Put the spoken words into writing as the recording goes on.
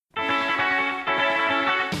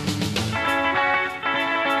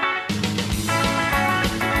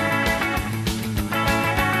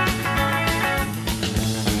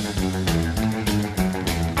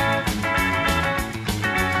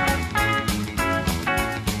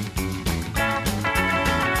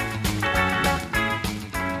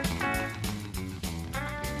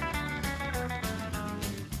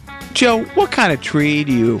Joe, what kind of tree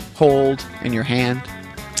do you hold in your hand?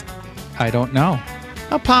 I don't know.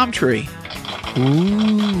 A palm tree.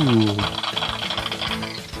 Ooh.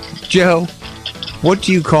 Joe, what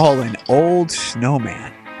do you call an old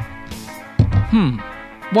snowman?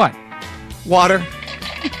 What? Water.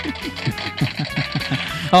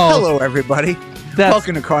 Oh, Hello, everybody.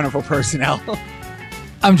 Welcome to Carnival Personnel.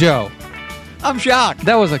 I'm Joe. I'm Jacques.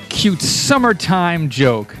 That was a cute summertime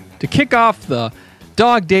joke to kick off the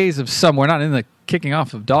dog days of summer. We're not in the kicking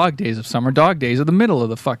off of dog days of summer. Dog days are the middle of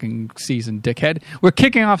the fucking season, dickhead. We're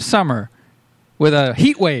kicking off summer with a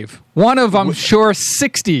heat wave. One of, I'm sure,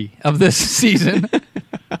 60 of this season.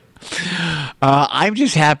 I'm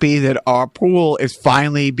just happy that our pool is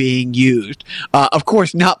finally being used. Of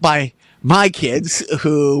course, not by my kids,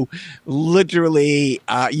 who literally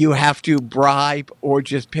you have to bribe or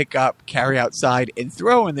just pick up, carry outside, and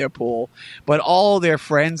throw in their pool. But all their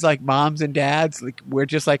friends, like moms and dads, like we're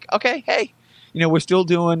just like, okay, hey, we're still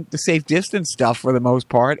doing the safe distance stuff for the most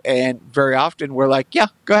part. And very often we're like, yeah,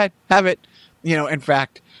 go ahead, have it. In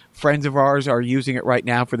fact, friends of ours are using it right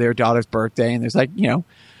now for their daughter's birthday. And there's like,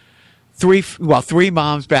 three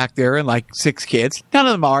moms back there and like 6 kids. None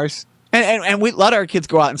of them ours. And we let our kids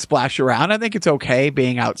go out and splash around. I think it's okay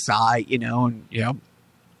being outside,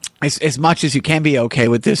 as much as you can be okay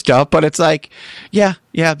with this stuff. But it's like,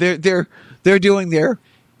 they're doing their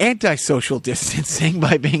anti-social distancing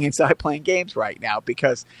by being inside playing games right now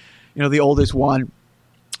because, the oldest one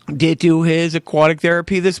did do his aquatic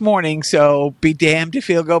therapy this morning. So be damned if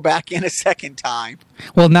he'll go back in a second time.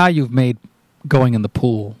 Well, now you've made going in the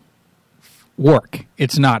pool work.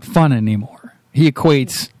 It's not fun anymore. He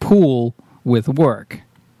equates pool with work.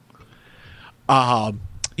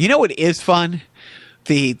 What is fun?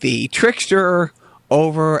 The trickster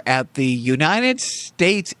over at the United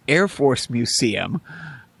States Air Force Museum,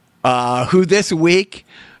 who this week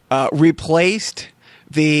replaced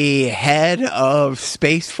the head of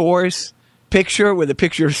Space Force picture with a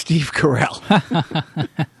picture of Steve Carell.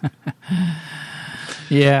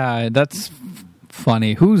 Yeah, that's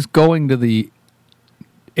funny. Who's going to the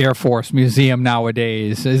Air Force Museum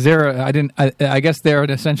nowadays? Is there? I guess they're an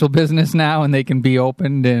essential business now, and they can be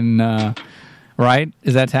opened. And right,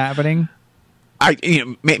 is that happening?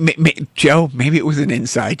 Joe, maybe it was an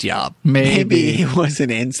inside job. Maybe it was an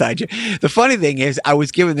inside job. The funny thing is, I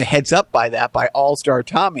was given the heads up by All Star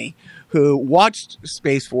Tommy, who watched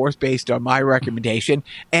Space Force based on my recommendation,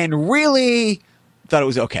 and really thought it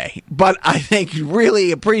was okay, but I think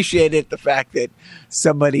really appreciated the fact that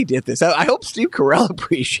somebody did this. I hope Steve Carell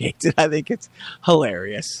appreciates it. I think it's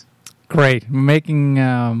hilarious. Great, making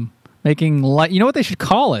light. You know what they should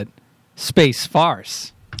call it? Space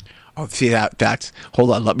farce. Oh, see that's.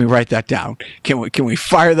 Hold on, let me write that down. Can we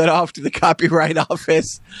fire that off to the copyright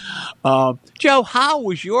office? Joe, how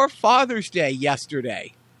was your Father's Day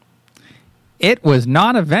yesterday? It was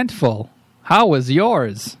non-eventful. How was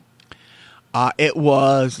yours? It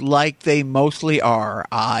was like they mostly are.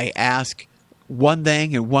 I ask one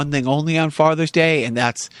thing and one thing only on Father's Day, and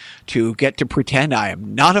that's to get to pretend I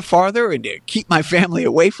am not a father and to keep my family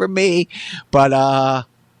away from me. But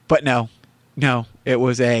no, it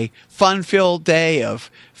was a fun-filled day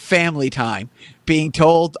of family time. Being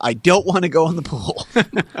told I don't want to go in the pool.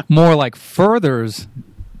 More like furthers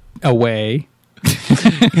away.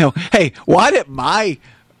 Hey, why did my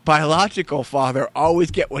biological father always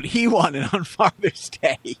get what he wanted on Father's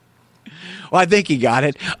Day? Well, I think he got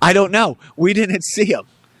it. I don't know. We didn't see him.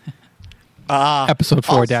 Episode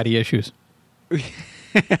 4, Daddy Issues. Big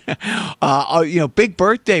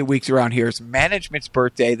birthday weeks around here. It's management's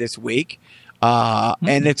birthday this week.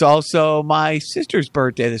 And it's also my sister's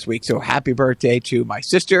birthday this week. So happy birthday to my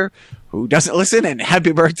sister, who doesn't listen, and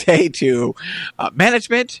happy birthday to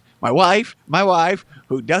management, my wife,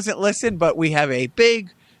 who doesn't listen, but we have a big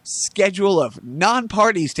schedule of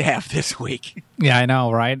non-parties to have this week. Yeah, I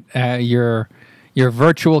know, right? Your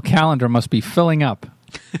virtual calendar must be filling up.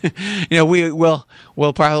 We'll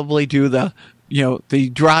probably do the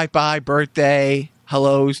drive-by birthday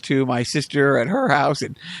hellos to my sister at her house,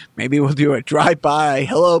 and maybe we'll do a drive-by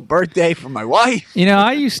hello birthday for my wife.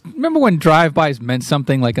 Remember when drive-bys meant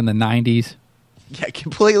something like in the 90s? Yeah,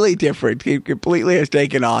 completely different. It completely has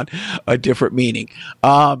taken on a different meaning.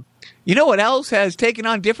 You know what else has taken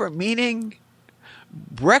on different meaning?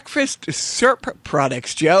 Breakfast syrup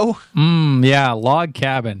products, Joe. Yeah, log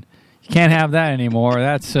cabin. You can't have that anymore.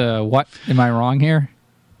 That's what? Am I wrong here?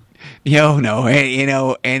 No,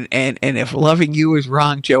 and if loving you is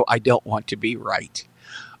wrong, Joe, I don't want to be right.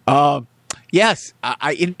 Yes,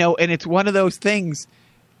 and it's one of those things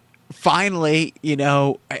finally,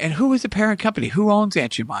 and who is the parent company? Who owns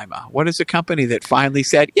Aunt Jemima? What is the company that finally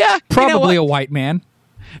said, yeah, Probably a white man.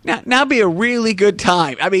 Now be a really good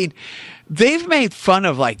time. I mean, they've made fun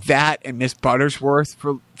of like that and Miss Buttersworth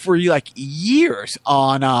for like years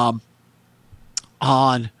on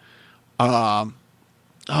I'm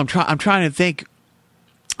trying to think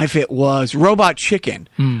if it was Robot Chicken.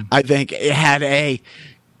 I think it had a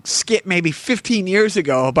skit maybe 15 years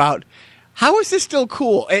ago about how is this still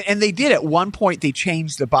cool? And they did at one point, they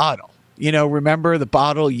changed the bottle. Remember the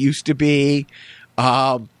bottle used to be,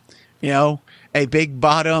 a big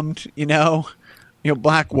bottomed,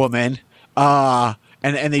 black woman.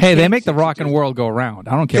 And they make the rock and world go round.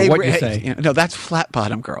 I don't care what you say. No, that's flat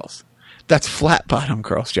bottom girls. That's flat bottom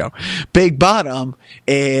girls, Joe. Big bottom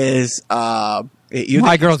is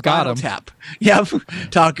my girls got them. Tap. Yeah,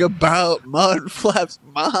 talk about mud flaps.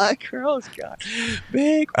 My girls got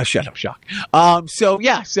big. Oh, shut up, Shock. So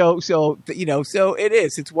it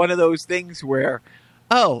is. It's one of those things where,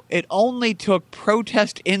 it only took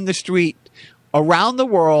protest in the street around the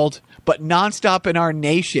world, but nonstop in our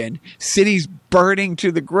nation, cities burning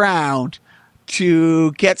to the ground,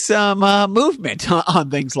 to get some movement on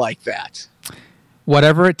things like that.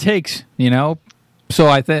 Whatever it takes, So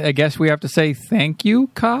I guess we have to say thank you,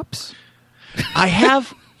 cops. I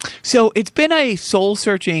have. So it's been a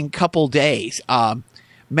soul-searching couple days.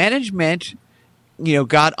 Management,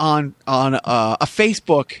 got on a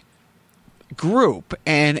Facebook group,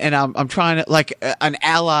 and I'm trying to like an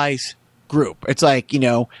allies group. It's like,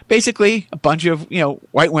 basically a bunch of,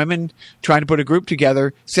 white women trying to put a group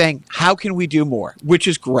together saying, how can we do more? Which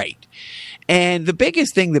is great. And the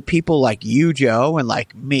biggest thing that people like you, Joe, and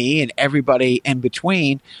like me and everybody in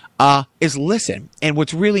between is listen. And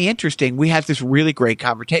what's really interesting, we had this really great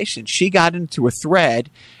conversation. She got into a thread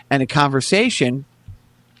and a conversation,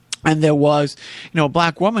 and there was, a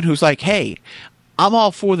black woman who's like, hey, I'm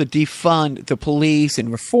all for the defund the police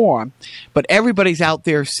and reform, but everybody's out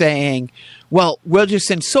there saying, well, we'll just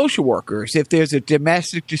send social workers. If there's a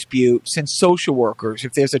domestic dispute, send social workers.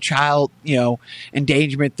 If there's a child,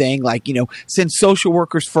 endangerment thing, like, send social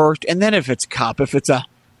workers first. And then if it's if it's a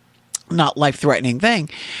not life-threatening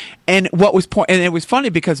thing. And and it was funny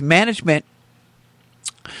because management,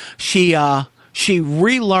 she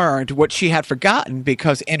relearned what she had forgotten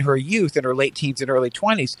because in her youth, in her late teens and early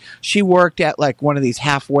 20s, she worked at like one of these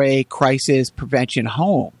halfway crisis prevention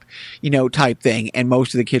home, type thing. And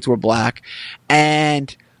most of the kids were black.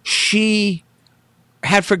 And she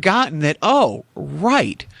had forgotten that,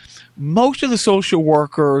 right, most of the social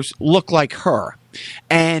workers look like her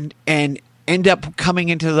and end up coming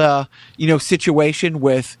into the, situation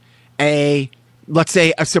with let's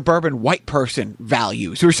say a suburban white person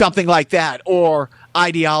values or something like that, or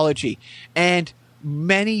ideology. And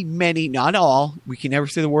many, many, not all, we can never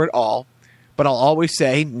say the word all, but I'll always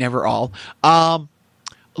say never all.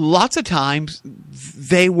 Lots of times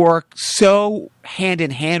they work so hand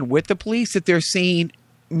in hand with the police that they're seen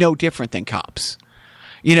no different than cops.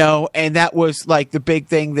 And that was like the big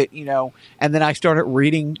thing that, and then I started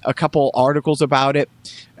reading a couple articles about it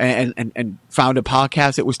and found a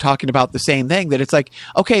podcast that was talking about the same thing, that it's like,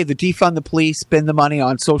 okay, the defund the police, spend the money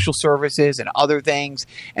on social services and other things,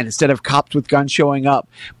 and instead of cops with guns showing up.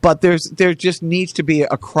 But there just needs to be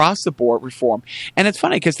across the board reform. And it's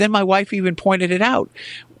funny because then my wife even pointed it out.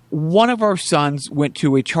 One of our sons went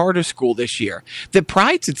to a charter school this year that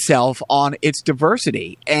prides itself on its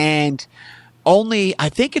diversity, and I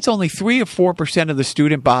think it's only 3 or 4% of the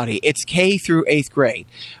student body. It's K through 8th grade.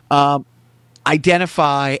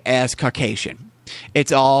 Identify as Caucasian.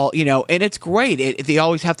 It's all, and it's great. They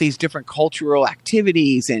always have these different cultural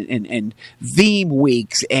activities and theme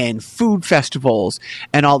weeks and food festivals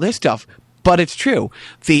and all this stuff. But it's true.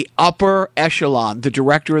 The upper echelon, the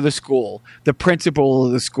director of the school, the principal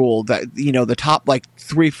of the school, the top like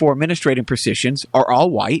 3-4 administrative positions are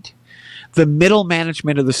all white. The middle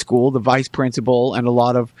management of the school, the vice principal, and a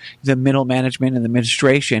lot of the middle management and the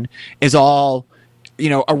administration is all,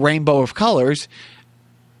 a rainbow of colors.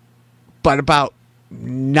 But about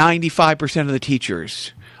 95% of the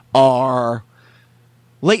teachers are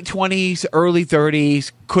late 20s, early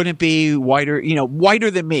 30s, couldn't be whiter,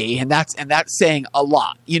 whiter than me. And that's saying a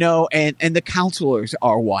lot, and the counselors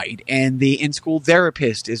are white, and the in-school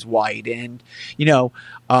therapist is white. And,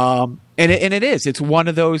 it's one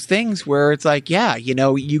of those things where it's like, yeah,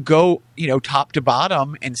 you go, top to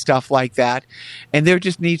bottom and stuff like that. And there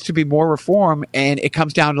just needs to be more reform, and it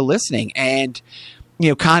comes down to listening. And,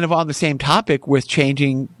 kind of on the same topic with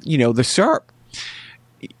changing, the SERP.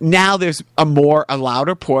 Now there's a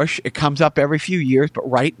louder push. It comes up every few years, but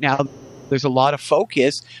right now there's a lot of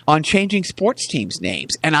focus on changing sports teams'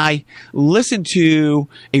 names. And I listened to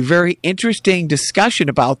a very interesting discussion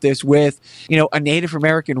about this with, a Native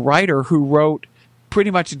American writer who wrote pretty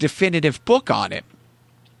much a definitive book on it.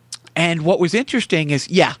 And what was interesting is,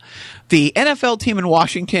 the NFL team in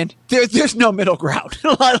Washington, there's no middle ground.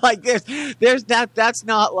 Like that's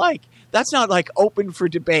not like open for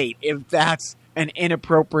debate if that's an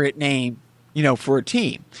inappropriate name, for a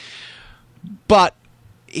team. But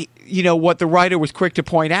what the writer was quick to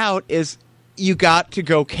point out is you got to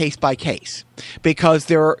go case by case, because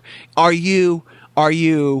are you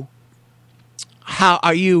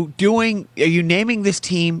naming this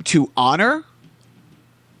team to honor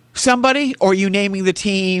somebody, or are you naming the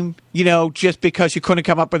team, just because you couldn't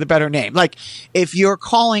come up with a better name? Like, if you're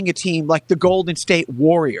calling a team like the Golden State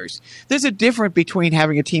Warriors, there's a difference between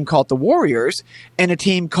having a team called the Warriors and a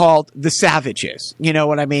team called the Savages. You know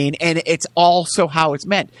what I mean? And it's also how it's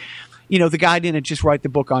meant. The guy didn't just write the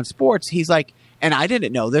book on sports. He's like, and I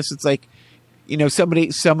didn't know this. It's like, somebody,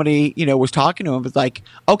 was talking to him. It's like,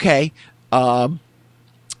 okay,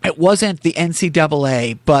 it wasn't the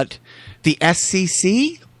NCAA, but the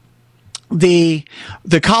SEC, the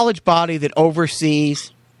college body that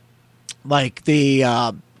oversees like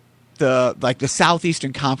the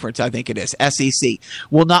Southeastern Conference, I think it is, SEC,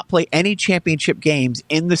 will not play any championship games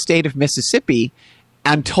in the state of Mississippi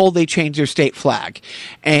until they change their state flag.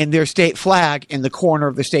 And their state flag, in the corner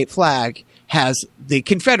of the state flag, has the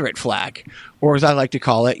Confederate flag, or as I like to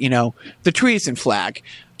call it, the treason flag.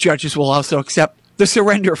 Judges will also accept the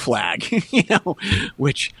surrender flag,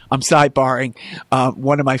 which I'm sidebarring.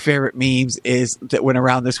 One of my favorite memes is that went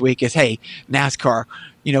around this week is, hey, NASCAR,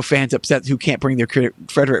 fans upset who can't bring their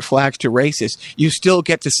Confederate flags to races. You still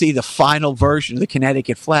get to see the final version of the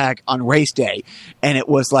Connecticut flag on race day. And it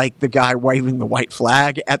was like the guy waving the white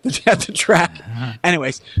flag at the track. Uh-huh.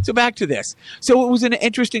 Anyways, so back to this. So it was an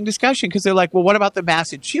interesting discussion, because they're like, well, what about the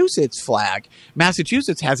Massachusetts flag?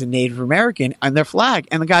 Massachusetts has a Native American on their flag.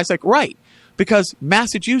 And the guy's like, right. Because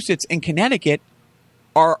Massachusetts and Connecticut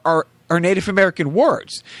are Native American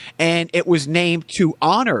words, and it was named to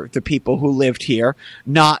honor the people who lived here,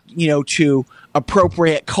 not to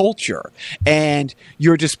appropriate culture. And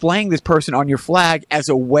you're displaying this person on your flag as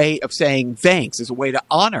a way of saying thanks, as a way to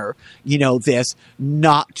honor this,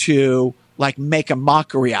 not to like make a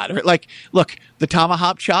mockery out of it. Like, look, the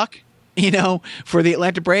tomahawk chalk, for the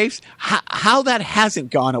Atlanta Braves, how that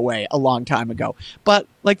hasn't gone away a long time ago. But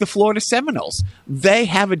like the Florida Seminoles, they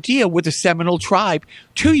have a deal with the Seminole tribe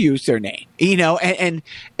to use their name,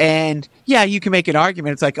 and yeah, you can make an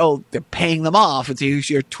argument. It's like, oh, they're paying them off. It's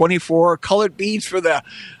your 24 colored beads for the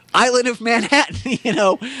island of Manhattan,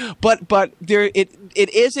 but there, it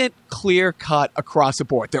isn't clear cut across the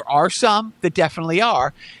board. There are some that definitely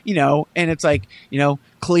are, and it's like,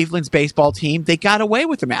 Cleveland's baseball team, they got away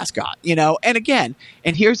with the mascot, and again,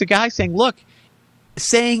 and here's a guy saying, look,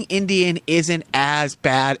 saying Indian isn't as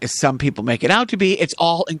bad as some people make it out to be. It's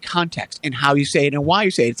all in context and how you say it and why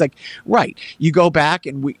you say it. It's like, right, you go back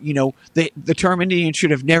and the term Indian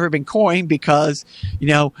should have never been coined because,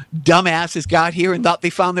 dumbasses got here and thought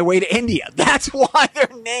they found their way to India. That's why they're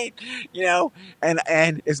named,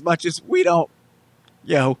 and as much as we don't,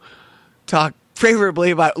 talk favorably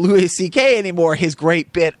about Louis C.K. anymore, his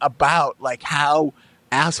great bit about like how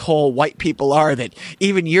asshole white people are, that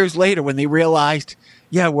even years later when they realized,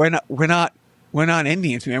 we're not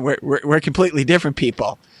Indians, man, we're completely different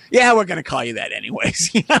people. Yeah, we're going to call you that anyways.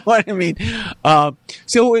 You know what I mean?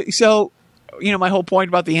 So my whole point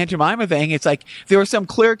about the Aunt Jemima thing, it's like there are some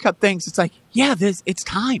clear cut things. It's like, it's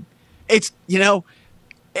time. It's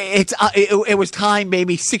it was time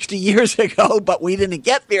maybe 60 years ago, but we didn't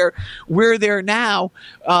get there. We're there now.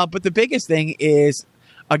 But the biggest thing is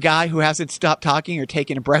a guy who hasn't stopped talking or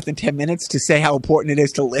taken a breath in 10 minutes to say how important it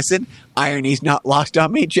is to listen. Irony's not lost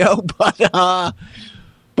on me, Joe, but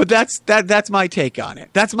that's my take on it.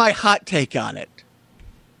 That's my hot take on it.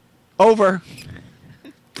 Over.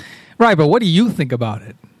 Right, but what do you think about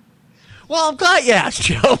it? Well, I'm glad you asked,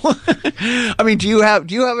 Joe. I mean, do you have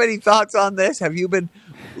any thoughts on this? Have you been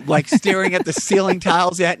like staring at the ceiling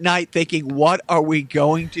tiles at night thinking, what are we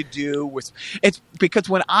going to do with it's? Because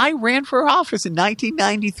when I ran for office in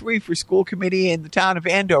 1993 for school committee in the town of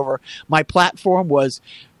Andover, my platform was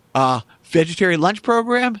vegetarian lunch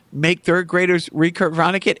program, make third graders read Kurt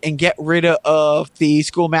Vonnegut, and get rid of the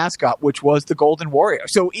school mascot, which was the Golden Warrior.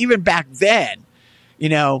 So even back then,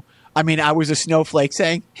 I was a snowflake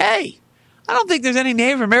saying, hey, I don't think there's any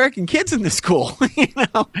Native American kids in the school. I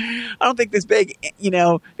don't think this big,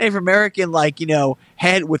 Native American,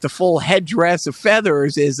 head with the full headdress of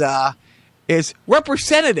feathers is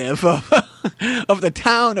representative of of the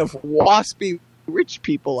town of waspy rich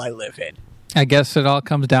people I live in. I guess it all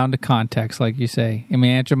comes down to context, like you say. I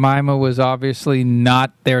mean, Aunt Jemima was obviously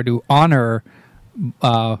not there to honor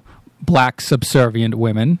black subservient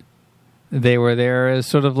women. They were there as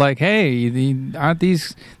sort of like, hey, aren't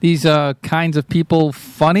these kinds of people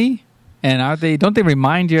funny? And don't they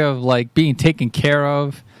remind you of like being taken care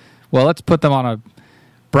of? Well, let's put them on a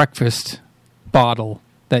breakfast bottle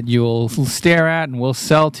that you'll stare at and we'll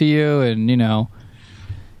sell to you, and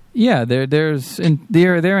yeah, their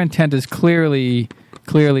intent is clearly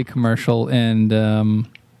commercial, and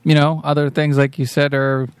other things like you said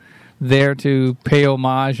are there to pay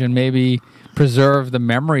homage and maybe preserve the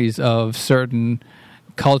memories of certain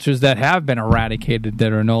cultures that have been eradicated,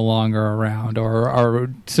 that are no longer around or are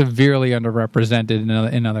severely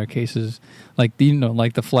underrepresented in other cases, like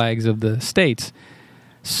the flags of the states.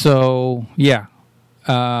 So yeah,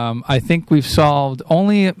 I think we've solved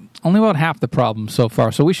only about half the problem so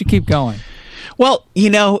far. So we should keep going. Well,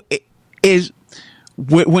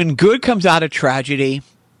 when good comes out of tragedy,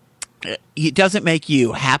 it doesn't make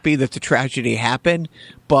you happy that the tragedy happened,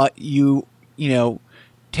 but you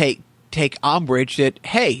take umbrage that,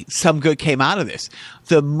 hey, some good came out of this.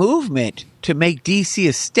 The movement to make D.C.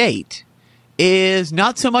 a state is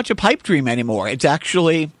not so much a pipe dream anymore. It's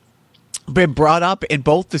actually been brought up in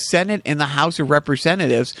both the Senate and the House of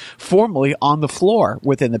Representatives, formally on the floor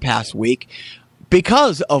within the past week,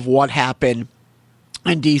 because of what happened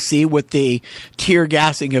in D.C. with the tear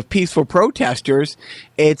gassing of peaceful protesters.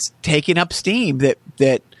 It's taking up steam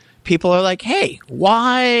that people are like, hey,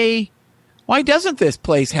 why doesn't this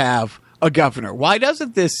place have a governor? Why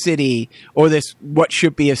doesn't this city, or this what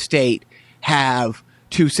should be a state, have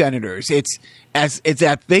 2 senators? It's as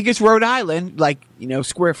big as Rhode Island, like,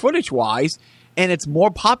 square footage wise, and it's more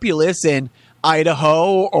populous in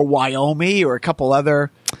Idaho or Wyoming or a couple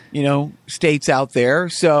other, states out there.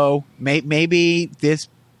 So maybe this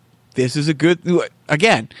is a good,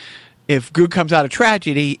 again, if good comes out of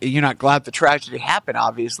tragedy, you're not glad the tragedy happened,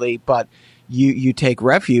 obviously, but you take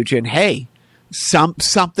refuge in, hey,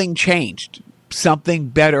 something changed. Something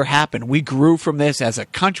better happened. We grew from this as a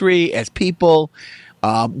country, as people,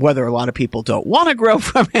 whether a lot of people don't want to grow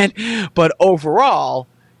from it. But overall,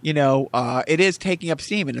 it is taking up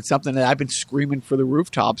steam, and it's something that I've been screaming for the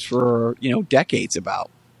rooftops for, decades about.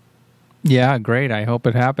 Yeah, great. I hope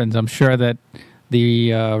it happens. I'm sure that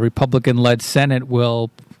the Republican-led Senate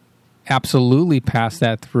will absolutely pass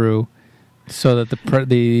that through, so that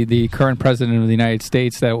the current president of the United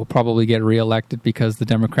States, that will probably get reelected because the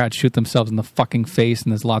Democrats shoot themselves in the fucking face,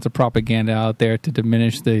 and there's lots of propaganda out there to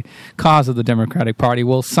diminish the cause of the Democratic Party,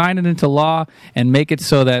 will sign it into law and make it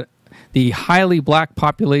so that the highly black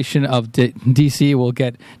population of D.C. will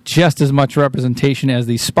get just as much representation as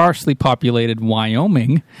the sparsely populated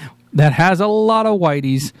Wyoming, that has a lot of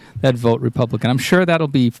whiteys that vote Republican. I'm sure that'll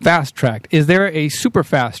be fast-tracked. Is there a super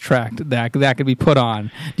fast-tracked that could be put on?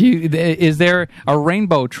 Is there a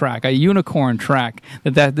rainbow track, a unicorn track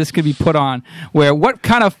that this could be put on? Where, what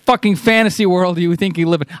kind of fucking fantasy world do you think you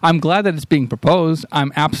live in? I'm glad that it's being proposed.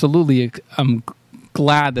 I'm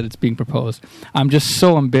glad that it's being proposed. I'm just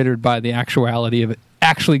so embittered by the actuality of it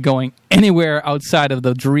actually going anywhere outside of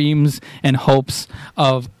the dreams and hopes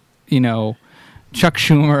of, Chuck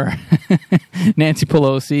Schumer, Nancy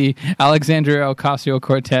Pelosi, Alexandria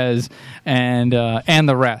Ocasio-Cortez, and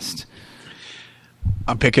the rest.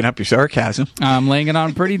 I'm picking up your sarcasm. I'm laying it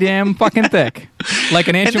on pretty damn fucking thick, like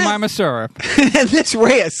an Aunt Jemima syrup. And this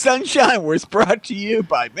ray of sunshine was brought to you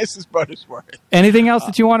by Mrs. Buttersworth. Anything else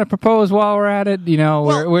that you want to propose while we're at it?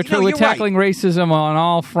 We're tackling racism on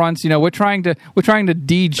all fronts. We're trying to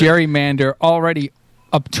de-gerrymander already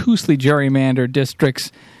obtusely gerrymandered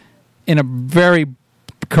districts in a very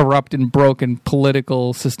corrupt and broken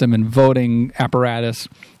political system and voting apparatus,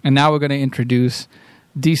 and now we're going to introduce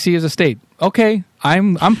D.C. as a state. Okay,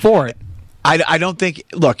 I'm for it. I don't think.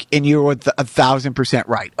 Look, and you're 1,000%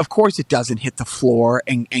 right. Of course, it doesn't hit the floor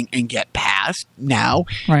and get passed now.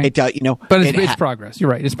 Right. It does, but it's progress. You're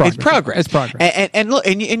right. It's progress. It's progress. It's progress. And look,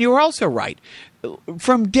 and you're also right.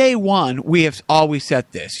 From day one, we have always said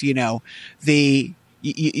this.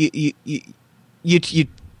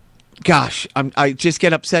 Gosh, I just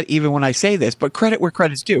get upset even when I say this, but credit where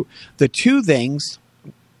credit's due. The 2 things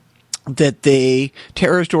that the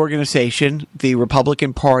terrorist organization, the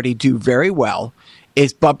Republican Party, do very well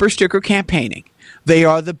is bumper sticker campaigning. They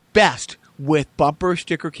are the best with bumper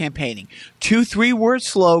sticker campaigning. 2 3-word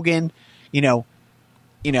slogan,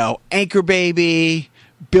 anchor baby,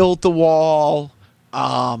 build the wall,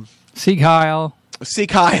 Sieg Heil.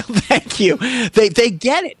 Thank you. They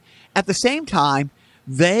get it. At the same time,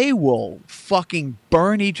 they will fucking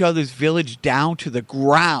burn each other's village down to the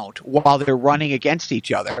ground while they're running against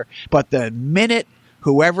each other. But the minute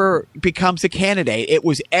whoever becomes a candidate, it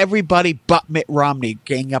was everybody but Mitt Romney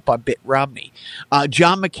ganging up on Mitt Romney.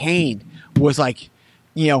 John McCain was like,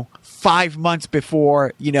 5 months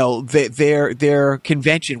before, their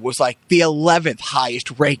convention was like the 11th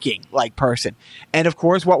highest ranking person. And of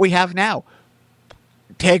course, what we have now,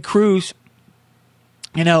 Ted Cruz,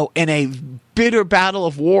 in a bitter battle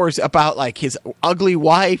of wars about his ugly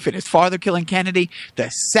wife and his father killing Kennedy, the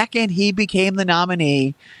second he became the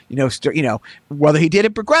nominee, whether he did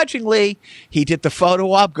it begrudgingly, he did the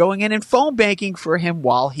photo op going in and phone banking for him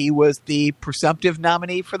while he was the presumptive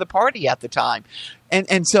nominee for the party at the time.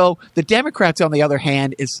 And so the Democrats, on the other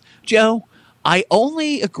hand, is, Joe, I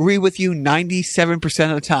only agree with you 97%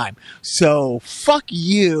 of the time. So fuck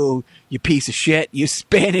you, you piece of shit, you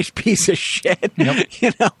Spanish piece of shit. Yep.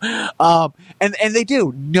 And they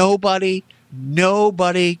do. Nobody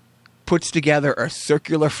puts together a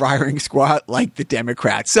circular firing squad like the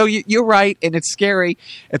Democrats. So you're right, and it's scary.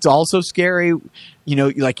 It's also scary,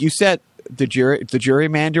 like you said, the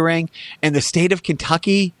gerrymandering. In the state of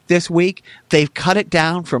Kentucky this week, they've cut it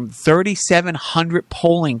down from 3,700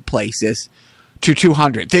 polling places to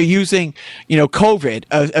 200. They're using, COVID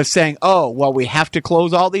of saying, oh, well, we have to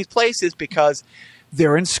close all these places because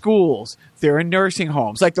they're in schools, they're in nursing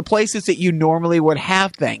homes, like the places that you normally would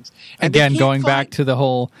have things. And again, going back to the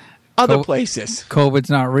whole other places. COVID's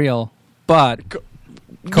not real, but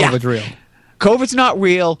COVID's real. COVID's not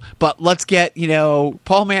real, but let's get,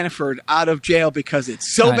 Paul Manafort out of jail because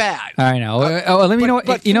it's so bad. I know. Let me know.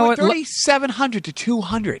 But you know what? 3,700 to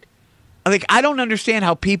 200. I don't understand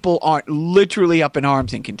how people aren't literally up in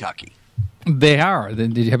arms in Kentucky. They are.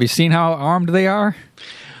 Have you seen how armed they are?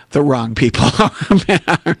 The wrong people.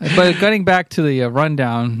 But getting back to the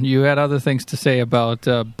rundown, you had other things to say about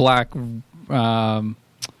black things.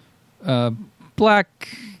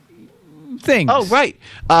 Oh, right.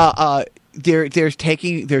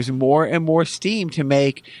 There's more and more steam to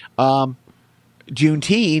make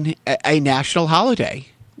Juneteenth a national holiday,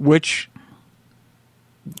 which.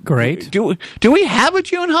 Great. Do we have a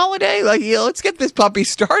June holiday? Let's get this puppy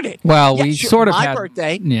started. Well, we sort of had my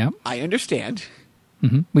birthday. Yeah, I understand.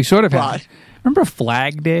 Mm-hmm. We sort of had. Remember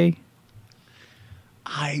Flag Day?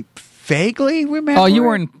 I vaguely remember. Oh, you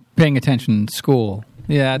weren't paying attention in school.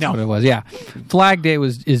 Yeah, that's what it was. Yeah, Flag Day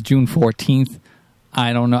is June 14th.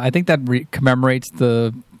 I don't know. I think that commemorates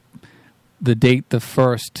the date the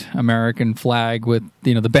first American flag with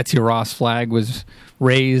the Betsy Ross flag was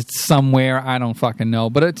raised somewhere. I don't fucking know,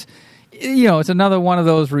 but it's it's another one of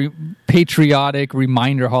those patriotic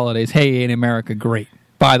reminder holidays. Hey, ain't America great?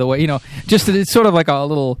 By the way, just it's sort of like a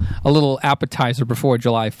little appetizer before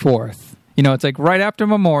July 4th. It's like right after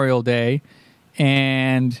Memorial Day,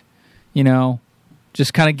 and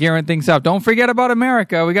just kind of gearing things up. Don't forget about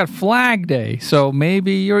America. We got Flag Day. So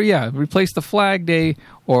maybe replace the Flag Day,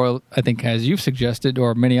 or I think as you've suggested,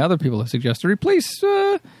 or many other people have suggested, replace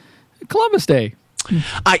Columbus Day.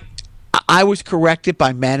 I was corrected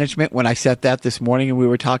by management when I said that this morning, and we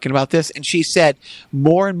were talking about this, and she said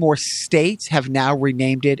more and more states have now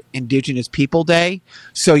renamed it Indigenous People Day,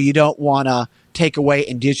 so you don't want to take away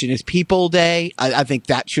Indigenous People Day. I think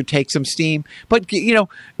that should take some steam. But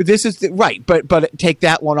this is right. But take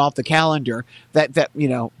that one off the calendar.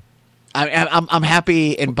 I'm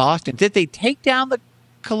happy in Boston. Did they take down the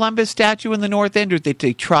Columbus statue in the North End, or did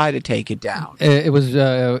they try to take it down? It was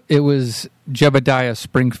Jebediah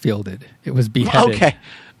Springfielded. It was beheaded. Okay.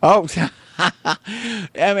 Oh. I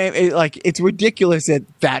mean, it's ridiculous that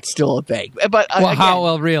that's still a thing. But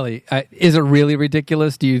really? Is it really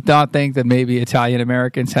ridiculous? Do you not think that maybe Italian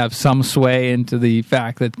Americans have some sway into the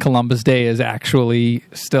fact that Columbus Day is actually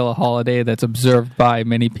still a holiday that's observed by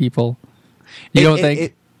many people? You don't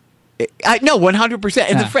think? No,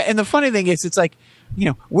 100%. And the funny thing is, it's like,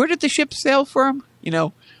 where did the ship sail from?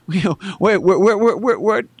 What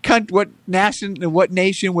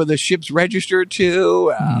nation were the ships registered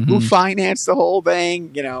to? Who financed the whole thing?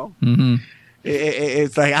 Mm-hmm.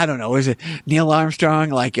 It's like, I don't know. Is it Neil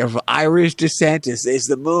Armstrong, of Irish descent? Is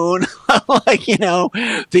the moon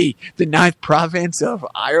the ninth province of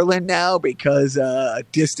Ireland now because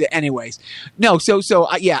distant? Anyways, no. So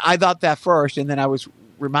I thought that first, and then I was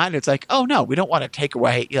reminded, it's like, oh no, we don't want to take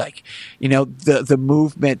away the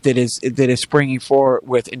movement that is springing forward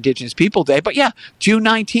with Indigenous People Day. But June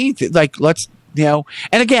 19th, let's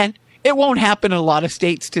and again, it won't happen in a lot of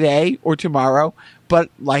states today or tomorrow,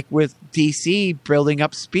 but with DC building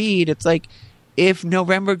up speed, it's like, if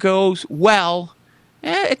November goes well,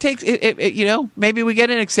 it takes it, you know, maybe we get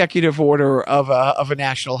an executive order of a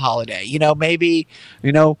national holiday. You know, maybe,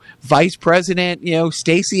 you know, Vice President, you know,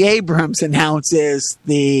 Stacey Abrams announces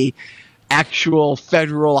the actual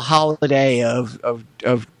federal holiday of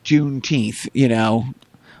Juneteenth, you know.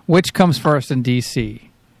 Which comes first in D.C.?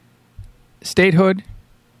 Statehood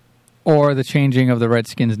or the changing of the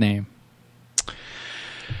Redskins' name?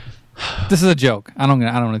 This is a joke. I don't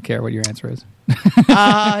really care what your answer is.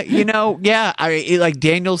 You know, yeah, like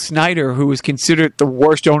Daniel Snyder, who was considered the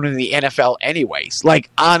worst owner in the NFL anyways. Like,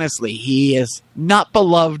 honestly, he is not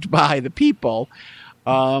beloved by the people.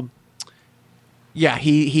 Yeah,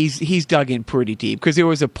 he's dug in pretty deep because there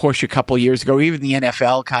was a push a couple years ago. Even the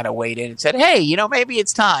NFL kind of weighed in and said, "Hey, you know, maybe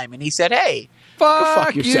it's time." And he said, "Hey, go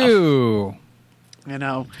fuck yourself." You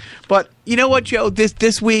know, but you know what, Joe?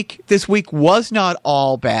 This week was not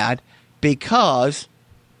all bad because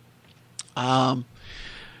John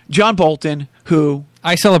Bolton, who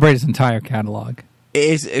I celebrate his entire catalog,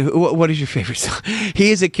 is what is your favorite song?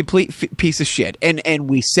 He is a complete piece of shit, and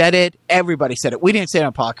we said it. Everybody said it. We didn't say it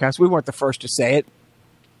on podcast. We weren't the first to say it.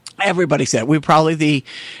 Everybody said it. We were probably the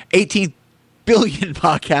 18th billion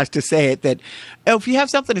podcast to say it. That if you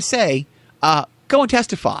have something to say, go and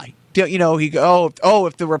testify. You know, he go,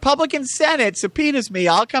 if the Republican Senate subpoenas me,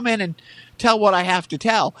 I'll come in and tell what I have to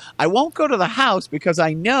tell. I won't go to the House because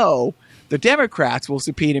I know the Democrats will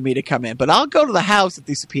subpoena me to come in, but I'll go to the House if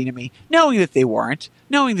they subpoena me, knowing that they weren't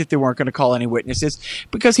going to call any witnesses,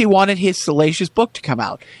 because he wanted his salacious book to come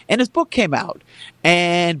out. And his book came out.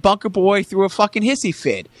 And Bunker Boy threw a fucking hissy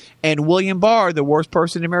fit. And William Barr, the worst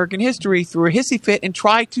person in American history, threw a hissy fit and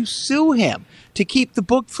tried to sue him to keep the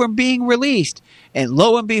book from being released. And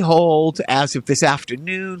lo and behold, as of this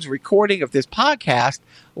afternoon's recording of this podcast,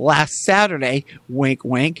 last Saturday, wink,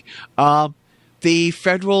 wink, the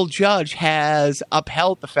federal judge has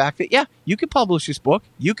upheld the fact that, yeah, you can publish this book.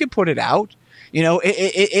 You can put it out. You know,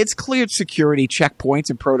 it's cleared security checkpoints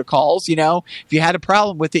and protocols. You know, if you had a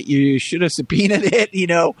problem with it, you should have subpoenaed it, you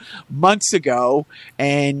know, months ago.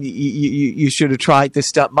 And you should have tried this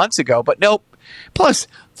stuff months ago. But nope. Plus,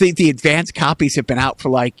 the advanced copies have been out for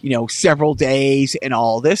like, you know, several days and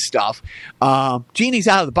all this stuff. Genie's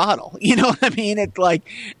out of the bottle. You know what I mean? It's like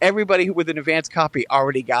everybody with an advanced copy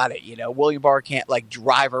already got it. You know, William Barr can't like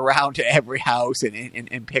drive around to every house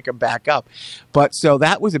and pick them back up. But so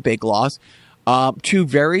that was a big loss. Two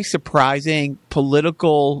very surprising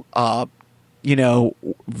political, you know,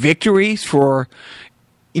 victories for,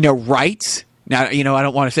 you know, rights. Now, you know, I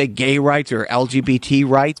don't want to say gay rights or LGBT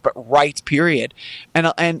rights, but rights, period.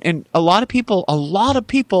 And a lot of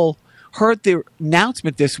people heard the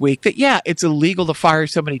announcement this week that, yeah, it's illegal to fire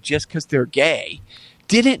somebody just because they're gay.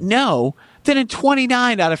 Didn't know that in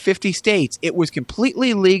 29 out of 50 states, it was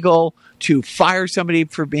completely legal to fire somebody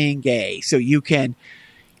for being gay. So you can,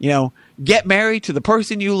 you know, get married to the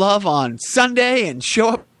person you love on Sunday and show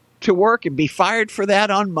up to work and be fired for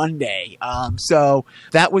that on Monday. So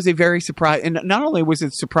that was a very surprise. And not only was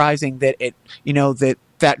it surprising that it, you know, that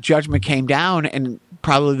judgment came down and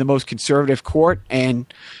probably the most conservative court in,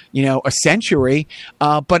 you know, a century.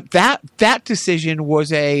 But that decision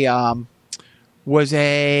was a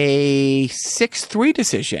 6-3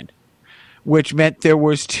 decision, which meant there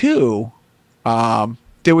was two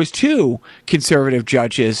conservative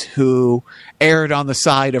judges who erred on the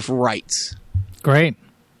side of rights. Great.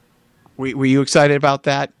 Were you excited about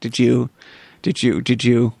that? Did you?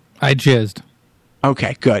 I jizzed.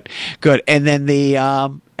 Okay, good. And then the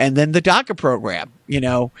DACA program. You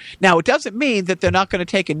know, now it doesn't mean that they're not going to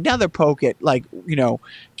take another poke at, like, you know,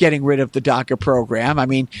 getting rid of the DACA program. I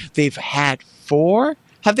mean, they've had four.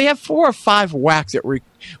 Have they had 4 or 5 whacks at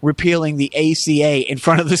repealing the ACA in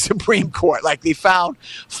front of the Supreme Court? Like, they found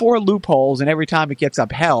 4 loopholes, and every time it gets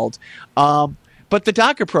upheld. But the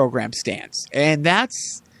DACA program stands, and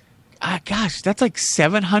that's. That's like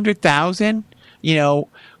 700,000, you know,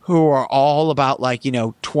 who are all about like, you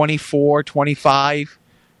know, 24, 25,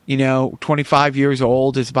 you know, 25 years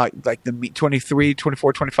old is about like the 23,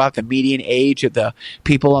 24, 25, the median age of the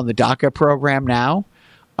people on the DACA program now,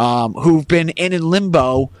 who've been in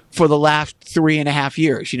limbo for the last 3.5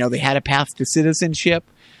 years. You know, they had a path to citizenship.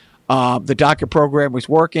 The DACA program was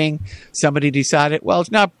working. Somebody decided, well, it's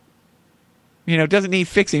not, you know, it doesn't need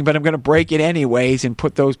fixing, but I'm going to break it anyways and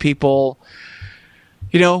put those people,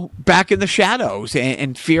 you know, back in the shadows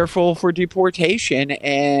and fearful for deportation.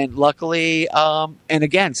 And luckily, and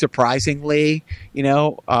again, surprisingly, you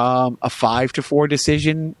know, a 5-4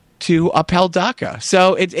 decision to upheld DACA.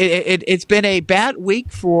 So it's been a bad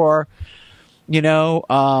week for, you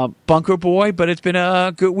know, Bunker Boy, but it's been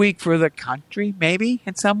a good week for the country, maybe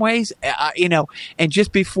in some ways, you know, and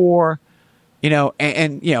just before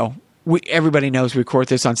and everybody knows we record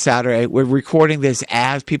this on Saturday. We're recording this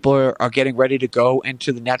as people are getting ready to go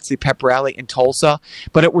into the Nazi pep rally in Tulsa.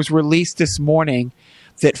 But it was released this morning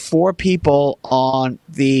that 4 people on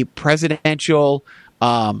the presidential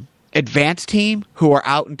advance team who are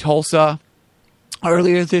out in Tulsa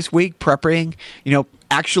earlier this week prepping,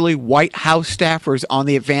 actually White House staffers on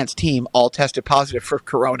the advance team all tested positive for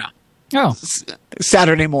corona. Oh.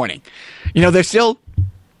 Saturday morning. They're still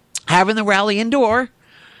having the rally indoor,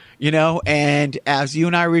 and as you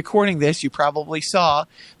and I are recording this, you probably saw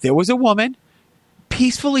there was a woman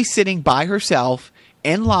peacefully sitting by herself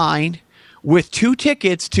in line with 2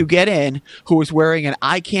 tickets to get in who was wearing an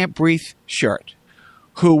I Can't Breathe shirt,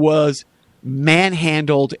 who was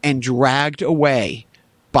manhandled and dragged away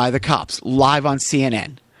by the cops live on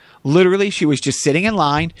CNN. Literally, she was just sitting in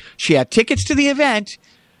line. She had tickets to the event.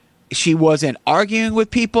 She wasn't arguing with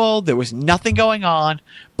people. There was nothing going on,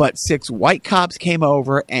 but 6 white cops came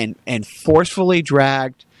over and forcefully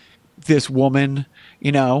dragged this woman.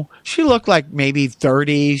 She looked like maybe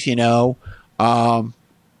 30s,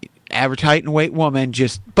 average height and weight woman,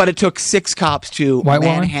 but it took 6 cops to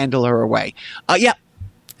manhandle her away. Yeah.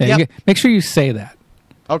 Make sure you say that.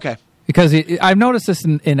 Okay. Because I've noticed this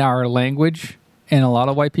in our language, in a lot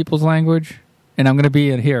of white people's language, and I'm going to be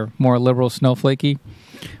in here more liberal, snowflakey.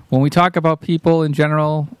 When we talk about people in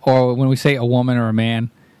general, or when we say a woman or a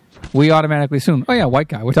man, we automatically assume, oh yeah, white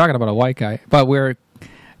guy. We're talking about a white guy. But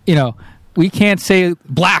we can't say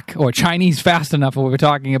black or Chinese fast enough when we're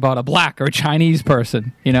talking about a black or Chinese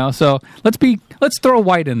person, So let's throw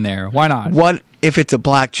white in there. Why not? What if it's a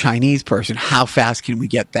black Chinese person? How fast can we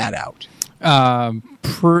get that out?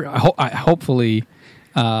 Hopefully,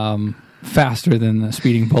 faster than the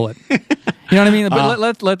speeding bullet. You know what I mean? But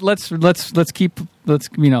let's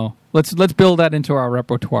build that into our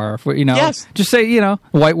repertoire. Yes. Just say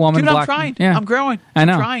white woman, Dude, black. I'm trying. Yeah. I'm growing. I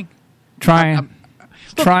know. I'm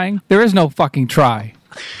trying. There is no fucking try.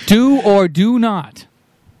 Do or do not.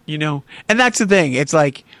 And that's the thing. It's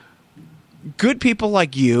like good people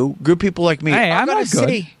like you, good people like me. Hey, are I'm gonna not good.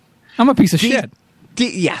 say, I'm a piece of shit.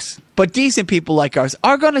 Yes, but decent people like us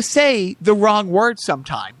are going to say the wrong word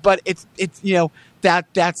sometime. But it's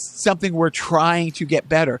that's something we're trying to get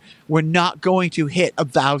better. We're not going to hit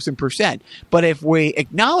 1,000%. But if we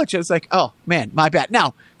acknowledge it, it's like, oh man, my bad.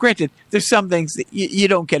 Now, granted, there's some things that you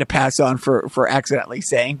don't get a pass on for accidentally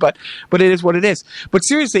saying, but it is what it is. But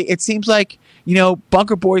seriously, it seems like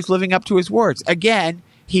Bunker Boy's living up to his words. Again,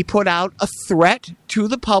 he put out a threat to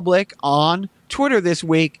the public on Twitter this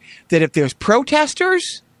week that if there's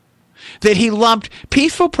protesters, that he lumped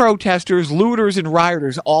peaceful protesters, looters, and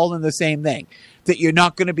rioters all in the same thing, that you're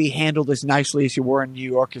not going to be handled as nicely as you were in New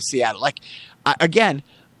York or Seattle. Again,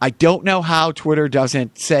 I don't know how Twitter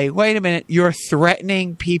doesn't say, wait a minute, you're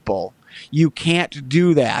threatening people. You can't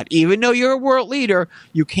do that. Even though you're a world leader,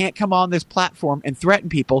 you can't come on this platform and threaten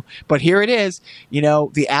people. But here it is,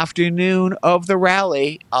 the afternoon of the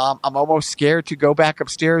rally. I'm almost scared to go back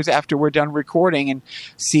upstairs after we're done recording and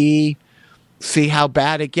see how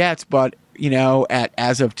bad it gets. But,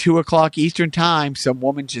 as of 2:00 Eastern time, some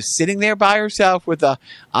woman just sitting there by herself with a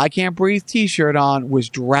I Can't Breathe t-shirt on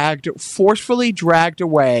was forcefully dragged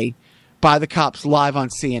away by the cops live on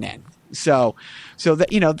CNN. So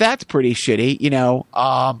that, that's pretty shitty,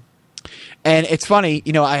 and it's funny,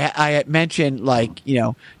 I had mentioned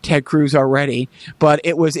Ted Cruz already, but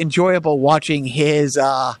it was enjoyable watching his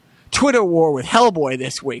Twitter war with Hellboy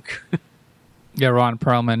this week. Yeah, Ron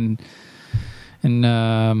Perlman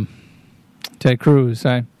and Ted Cruz.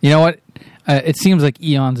 You know what? It seems like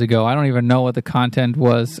eons ago. I don't even know what the content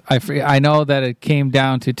was. I know that it came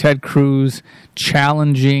down to Ted Cruz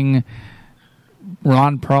challenging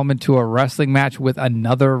Ron Perlman to a wrestling match with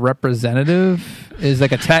another representative. It was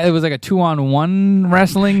like a 2-on-1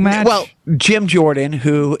 wrestling match. Well, Jim Jordan,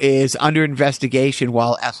 who is under investigation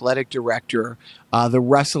while athletic director, the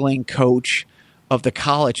wrestling coach of the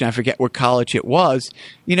college, and I forget what college it was,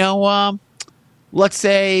 let's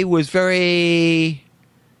say was very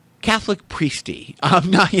Catholic priesty,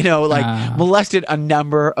 molested a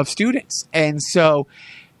number of students. And so,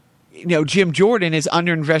 Jim Jordan is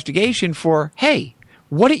under investigation for, hey,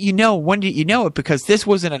 what did you know? When did you know it? Because this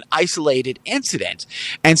wasn't an isolated incident.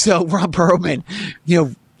 And so Ron Perlman,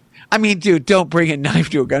 dude, don't bring a knife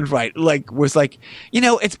to a gunfight.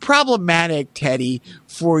 It's problematic, Teddy,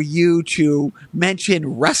 for you to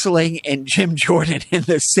mention wrestling and Jim Jordan in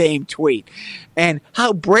the same tweet. And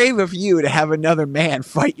how brave of you to have another man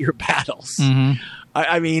fight your battles. Mm-hmm.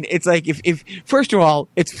 It's like if first of all,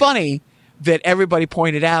 it's funny that everybody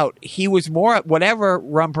pointed out he was whatever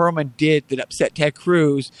Ron Perlman did that upset Ted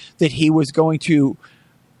Cruz, that he was going to,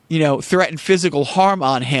 threaten physical harm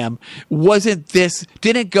on him,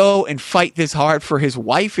 didn't go and fight this hard for his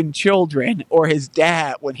wife and children or his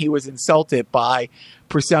dad when he was insulted by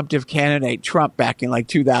presumptive candidate Trump back in like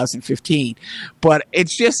 2015. But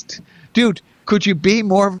it's just, dude, could you be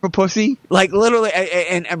more of a pussy? Like literally,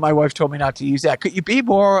 and my wife told me not to use that. Could you be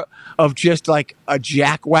more of just like a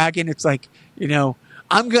jackwagon? It's like,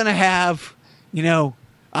 I'm going to have,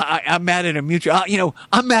 I'm mad at a mutual,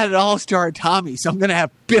 I'm mad at All-Star Tommy, so I'm going to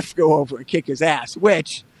have Biff go over and kick his ass,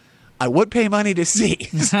 which I would pay money to see.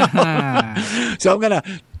 So I'm going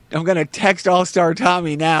to text All-Star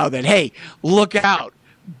Tommy now that, hey, look out,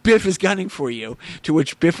 Biff is gunning for you, to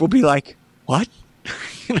which Biff will be like, what?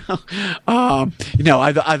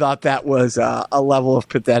 I thought that was a level of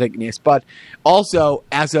patheticness. But also,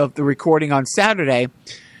 as of the recording on Saturday,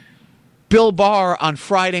 Bill Barr on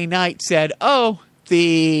Friday night said,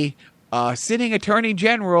 the sitting attorney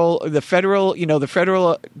general, the federal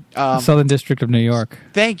Southern District of New York.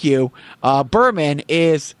 Thank you. Berman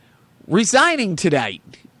is resigning tonight.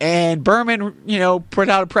 And Berman, put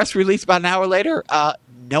out a press release about an hour later.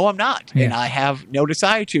 No, I'm not. Yeah. And I have no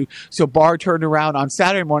desire to. So Barr turned around on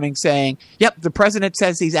Saturday morning saying, yep, the president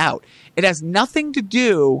says he's out. It has nothing to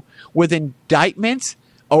do with indictments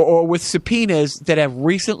or with subpoenas that have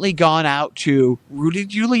recently gone out to Rudy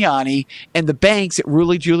Giuliani and the banks at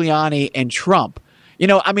Rudy Giuliani and Trump.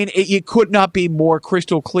 It could not be more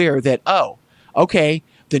crystal clear that, okay,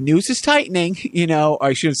 the news is tightening.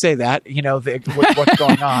 I shouldn't say that. What's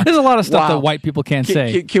going on? There's a lot of stuff that white people can't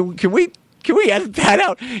say. Can we edit that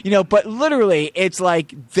out? But literally, it's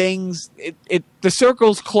like things. The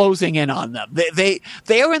circle's closing in on them. They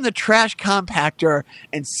are in the trash compactor,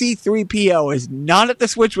 and C-3PO is not at the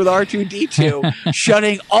switch with R2-D2,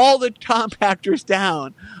 shutting all the compactors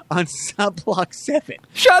down on Subblock 7.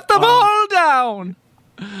 Shut them all down.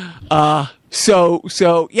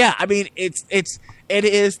 So yeah. I mean, it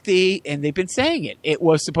is and they've been saying it. It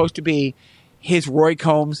was supposed to be his Roy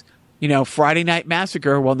Combs, Friday Night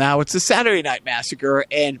Massacre. Well, now it's the Saturday Night Massacre.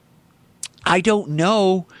 And I don't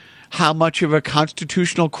know how much of a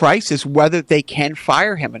constitutional crisis, whether they can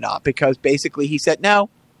fire him or not, because basically he said, no,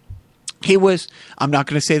 he was, I'm not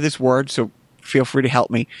going to say this word, so feel free to help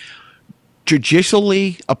me,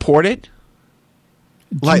 judicially appointed.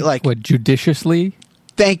 Like what, judiciously?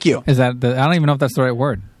 Thank you. Is that I don't even know if that's the right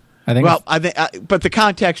word. But the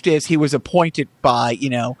context is he was appointed by,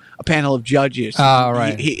 a panel of judges. Oh,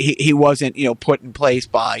 right. He wasn't, put in place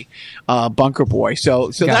by Bunker Boy.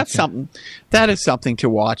 So gotcha. That is something to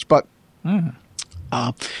watch. But,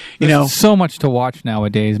 There's so much to watch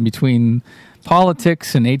nowadays between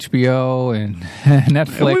politics and HBO and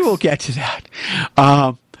Netflix. We will get to that.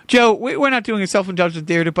 Joe, we're not doing a self-indulgent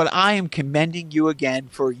theater, but I am commending you again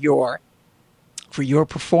for your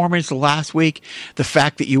performance last week, the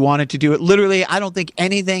fact that you wanted to do it. Literally, I don't think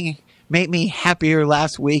anything made me happier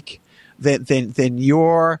last week than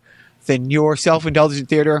your self-indulgent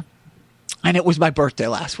theater. And it was my birthday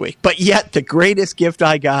last week. But yet the greatest gift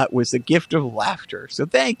I got was the gift of laughter. So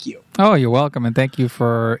thank you. Oh, you're welcome. And thank you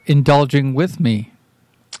for indulging with me.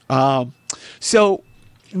 So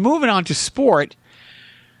moving on to sport,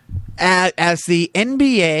 as the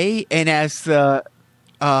NBA and as the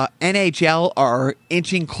NHL are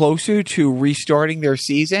inching closer to restarting their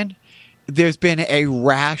season, there's been a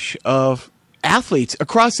rash of athletes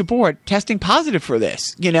across the board testing positive for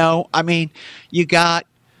this. You got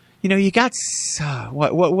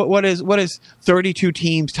what is 32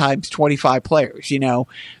 teams times 25 players?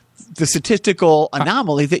 The statistical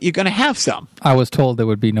anomaly that you're going to have some. I was told there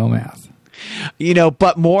would be no math.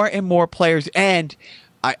 But more and more players, and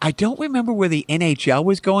I don't remember where the NHL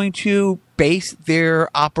was going to base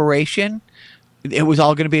their operation. It was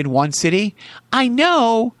all going to be in one city. I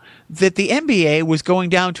know that the NBA was going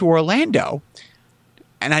down to Orlando.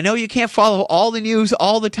 And I know you can't follow all the news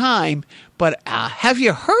all the time, but have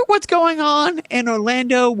you heard what's going on in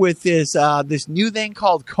Orlando with this new thing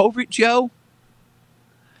called COVID, Joe?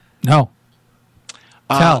 No.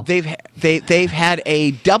 They've had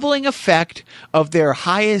a doubling effect of their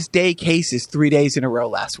highest day cases 3 days in a row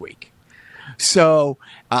last week. So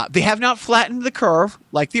they have not flattened the curve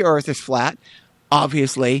like the Earth is flat,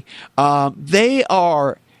 obviously. They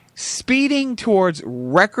are speeding towards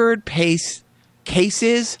record pace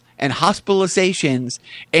cases and hospitalizations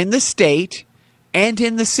in the state and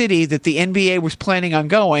in the city that the NBA was planning on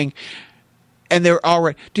going. And they're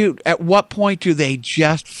already, dude, at what point do they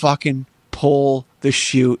just fucking pull the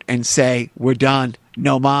chute and say, we're done,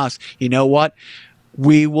 no mas? You know what?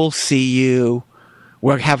 We will see you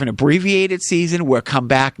We'll have an abbreviated season. We'll come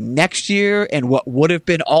back next year and what would have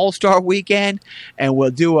been All-Star Weekend, and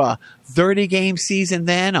we'll do a 30-game season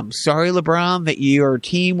then. I'm sorry, LeBron, that your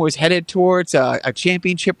team was headed towards a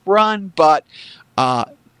championship run, but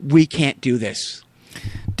we can't do this.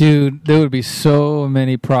 Dude, there would be so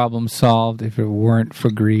many problems solved if it weren't for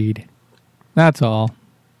greed. That's all.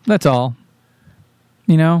 That's all.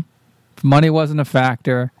 You know, if money wasn't a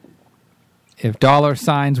factor, if dollar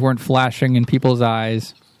signs weren't flashing in people's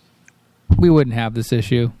eyes, we wouldn't have this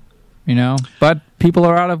issue, you know? But people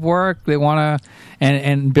are out of work. They want to,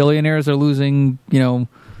 and billionaires are losing, you know,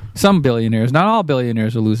 some billionaires. Not all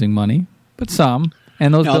billionaires are losing money, but some.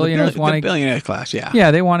 And those billionaires want to, billionaire class, yeah. Yeah,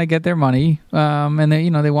 they want to get their money, and they, you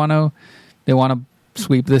know, they want to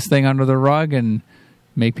sweep this thing under the rug and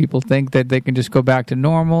make people think that they can just go back to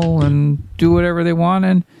normal and do whatever they want.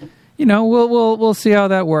 And you know, we'll see how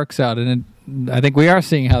that works out. And I think we are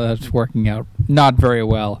seeing how that's working out. Not very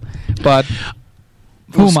well, but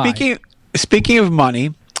speaking of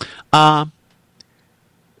money, Joe,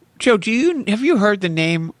 have you heard the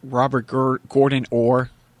name Robert Gordon Orr?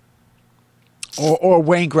 Or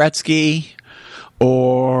Wayne Gretzky,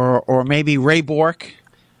 or maybe Ray Bourque.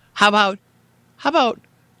 How about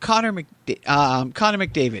Connor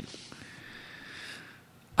McDavid?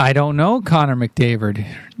 I don't know Connor McDavid.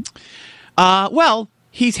 Well,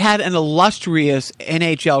 he's had an illustrious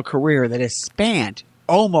NHL career that has spanned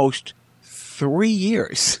almost 3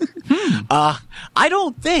 years. I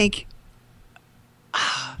don't think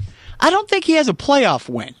he has a playoff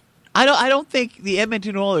win. I don't think the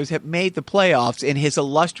Edmonton Oilers have made the playoffs in his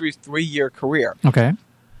illustrious 3-year career. Okay.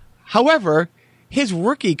 However, his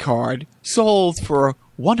rookie card sold for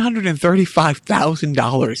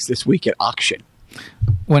 $135,000 this week at auction.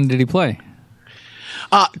 When did he play?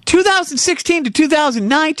 2016 to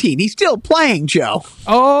 2019. He's still playing, Joe.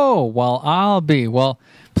 Oh, well,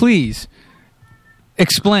 please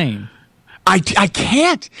explain. I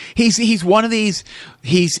can't. He's one of these.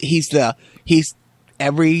 He's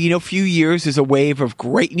every few years is a wave of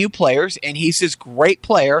great new players, and he's this great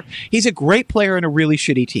player. He's a great player in a really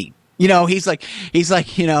shitty team. He's like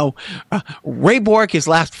Ray Bourque his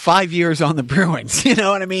last 5 years on the Bruins. You know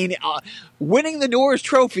what I mean? Winning the Norris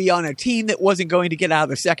Trophy on a team that wasn't going to get out of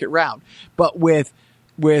the second round. But with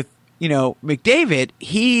McDavid,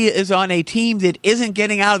 he is on a team that isn't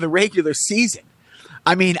getting out of the regular season.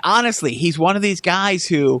 I mean, honestly, he's one of these guys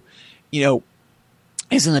who,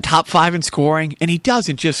 is in the top 5 in scoring, and he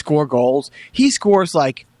doesn't just score goals. He scores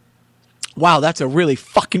like, wow, that's a really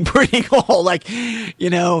fucking pretty goal. Like,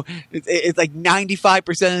 it's like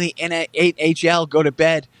 95% of the NHL go to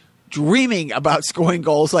bed dreaming about scoring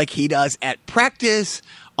goals like he does at practice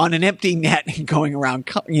on an empty net and going around,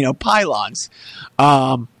 pylons.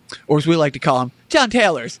 Or as we like to call them, John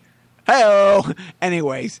Taylors. Hey-oh.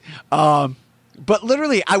 Anyways, but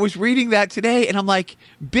literally, I was reading that today, and I'm like,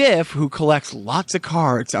 Biff, who collects lots of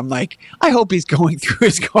cards, I'm like, I hope he's going through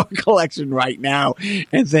his card collection right now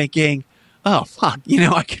and thinking, oh, fuck,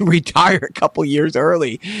 I can retire a couple years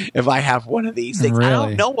early if I have one of these things. Really? I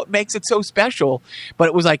don't know what makes it so special, but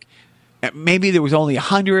it was like, maybe there was only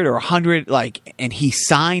 100 or 100, and he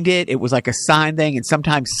signed it. It was like a signed thing, and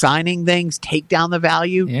sometimes signing things take down the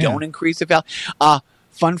value, don't increase the value.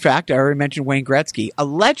 Fun fact, I already mentioned Wayne Gretzky.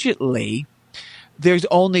 Allegedly, there's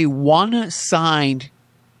only one signed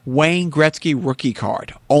Wayne Gretzky rookie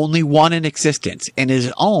card, only one in existence, and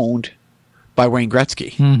is owned by Wayne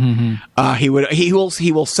Gretzky. Mm-hmm. He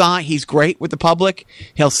will sign. He's great with the public.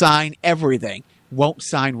 He'll sign everything. Won't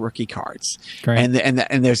sign rookie cards. Great.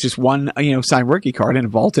 And there's just one signed rookie card in a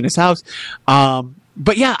vault in his house.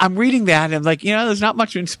 But yeah, I'm reading that and I'm like, there's not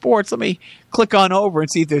much in sports. Let me click on over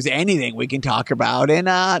and see if there's anything we can talk about. And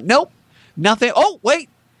nope, nothing. Oh wait.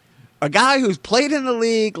 A guy who's played in the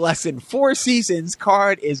league less than 4 seasons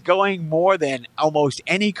card is going more than almost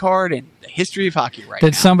any card in the history of hockey right now.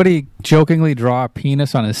 Did somebody jokingly draw a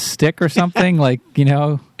penis on a stick or something? Is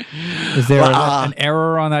there an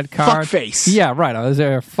error on that card? Fuckface. Yeah, right. Is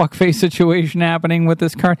there a fuckface situation happening with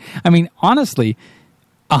this card? I mean, honestly,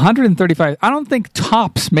 135. I don't think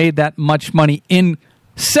Topps made that much money in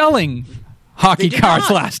selling hockey cards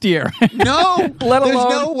last year. No, let alone, there's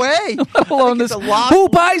no way. Let alone this. Who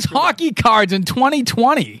buys hockey cards in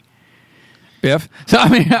 2020? Biff. So I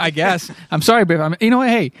mean, I guess I'm sorry, Biff.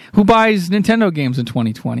 Hey, who buys Nintendo games in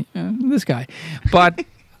 2020? This guy. But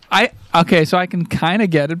so I can kind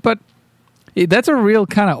of get it, but that's a real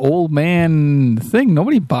kind of old man thing.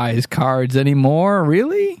 Nobody buys cards anymore,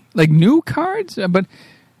 really? Like new cards? But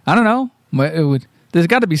I don't know. There's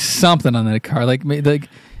got to be something on that card.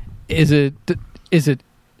 Is it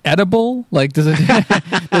edible? Like, does it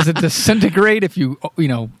does it disintegrate if you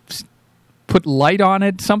put light on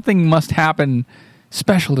it? Something must happen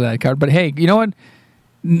special to that card. But hey, you know what?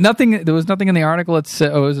 There was nothing in the article that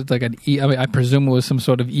said, "Oh, is it like I presume it was some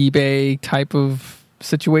sort of eBay type of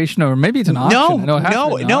situation, or maybe it's an auction."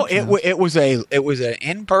 No. It was an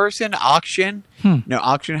in-person auction.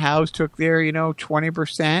 Auction house took their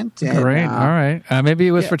 20%. Great, all right. Maybe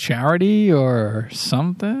it was for charity or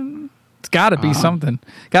something. It's got to be something.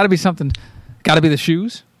 Got to be something. Got to be the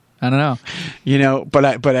shoes. I don't know.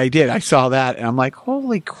 But I did. I saw that, and I'm like,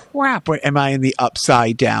 holy crap! What am I in the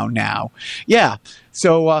upside down now? Yeah.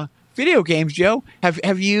 So, video games, Joe.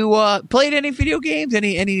 Have you played any video games?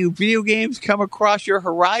 Any new video games come across your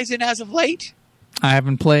horizon as of late? I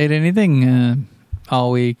haven't played anything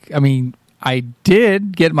all week. I mean, I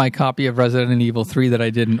did get my copy of Resident Evil 3 that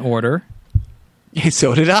I didn't order.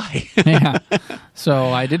 So did I. Yeah. So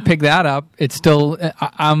I did pick that up. It's still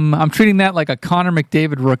I'm treating that like a Connor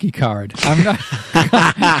McDavid rookie card. I'm not,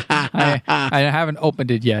 I haven't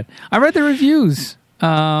opened it yet. I read the reviews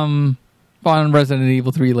on Resident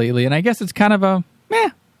Evil 3 lately, and I guess it's kind of a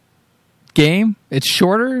game. It's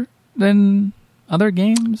shorter than other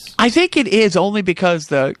games. I think it is, only because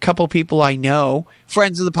the couple people I know,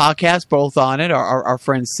 friends of the podcast, both on it, our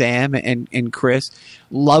friends Sam and Chris,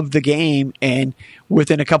 love the game. And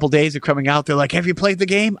within a couple days of coming out, they're like, "Have you played the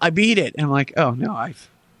game? I beat it." And I'm like, "Oh, no, I've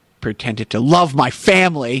pretended to love my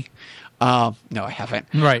family." No, I haven't.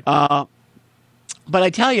 Right. But I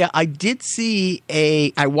tell you, I did see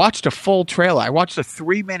I watched a full trailer. I watched a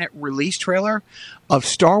 3-minute release trailer of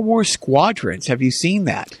Star Wars Squadrons. Have you seen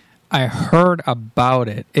that? I heard about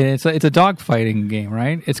it. It's a dogfighting game,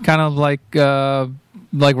 right? It's kind of like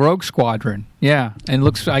Rogue Squadron. Yeah. And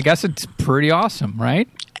I guess it's pretty awesome, right?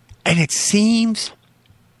 And it seems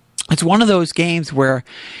it's one of those games where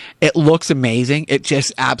it looks amazing. It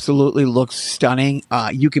just absolutely looks stunning.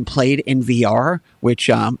 You can play it in VR, which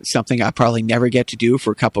something I probably never get to do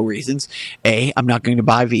for a couple of reasons. A, I'm not going to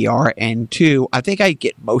buy VR. And two, I think I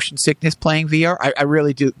get motion sickness playing VR. I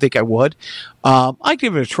really do think I would. I'd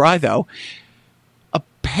give it a try, though.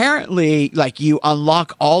 Apparently, like, you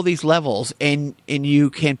unlock all these levels, and you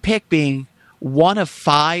can pick being one of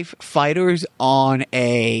 5 fighters on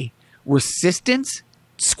a resistance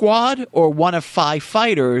squad or one of 5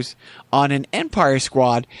 fighters on an Empire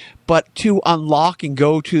squad. But to unlock and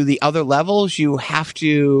go to the other levels, you have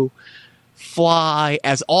to fly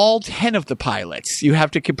as all 10 of the pilots. You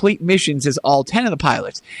have to complete missions as all 10 of the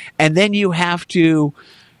pilots. And then you have to,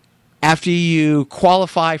 after you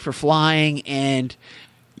qualify for flying and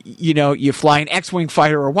you fly an X-Wing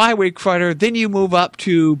fighter or a Y-Wing fighter, then you move up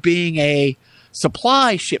to being a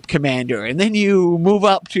supply ship commander, and then you move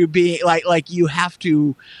up to being like you have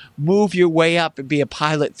to move your way up and be a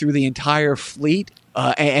pilot through the entire fleet.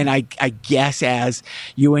 And I guess as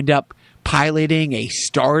you end up piloting a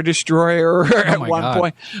Star Destroyer at one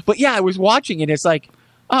point. But yeah, I was watching it. It's like,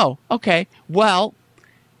 oh, okay. Well,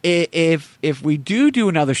 if we do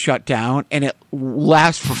another shutdown and it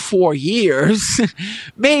lasts for 4 years,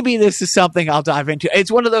 maybe this is something I'll dive into. It's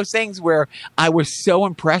one of those things where I was so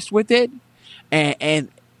impressed with it. And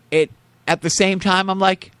it at the same time, I'm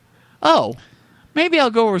like, oh, maybe I'll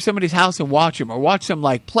go over to somebody's house and watch them, or watch some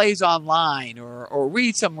like plays online, or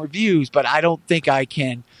read some reviews. But I don't think I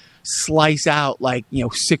can slice out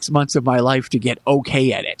 6 months of my life to get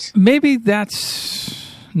okay at it. Maybe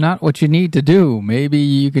that's not what you need to do. Maybe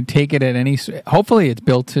you could take it at any. Hopefully, it's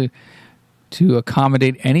built to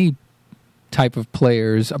accommodate any type of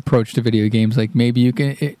player's approach to video games. Like maybe you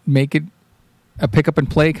can make it a pick up and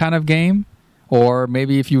play kind of game. Or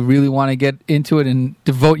maybe if you really want to get into it and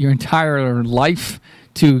devote your entire life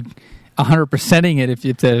to 100%ing it,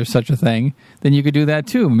 if there's such a thing, then you could do that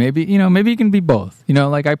too. Maybe you can be both.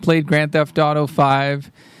 Like I played Grand Theft Auto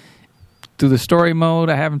 5 through the story mode.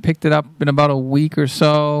 I haven't picked it up in about a week or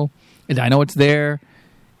so. And I know it's there.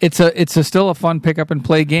 It's still a fun pick up and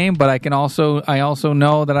play game, but I also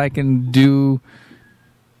know that I can do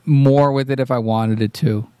more with it if I wanted it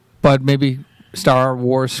to. But maybe Star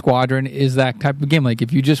Wars Squadron is that type of game. Like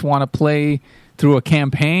if you just want to play through a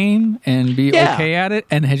campaign and be okay at it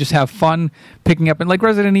and just have fun picking up, and like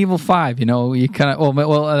Resident Evil 5, you kind of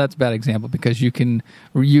well that's a bad example because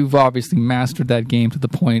you've obviously mastered that game to the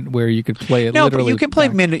point where you could play it. No, literally, but you can play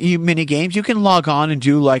mini games. You can log on and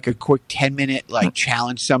do like a quick 10-minute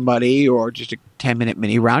challenge somebody, or just a 10-minute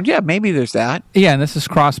mini round. Yeah, maybe there's that. Yeah, and this is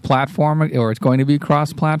cross-platform, or it's going to be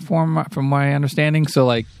cross-platform from my understanding. So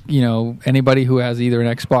anybody who has either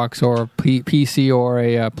an Xbox or PC or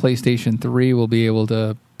a PlayStation 3 will be able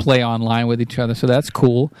to play online with each other. So that's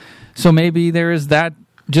cool. So maybe there is that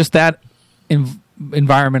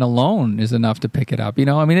environment alone is enough to pick it up. You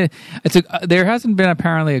know, I mean, there hasn't been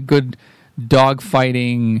apparently a good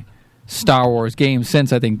dogfighting Star Wars game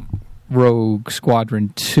since, I think, Rogue Squadron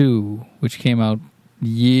 2, which came out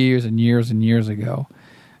years and years and years ago.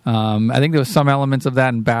 I think there was some elements of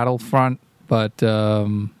that in Battlefront, but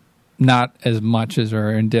not as much as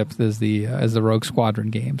or in depth as the Rogue Squadron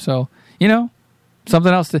game. So, you know,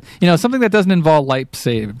 something else something that doesn't involve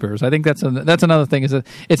lightsabers. I think that's another thing, is that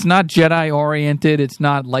it's not Jedi oriented, it's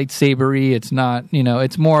not lightsabery, it's not, you know,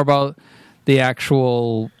 it's more about the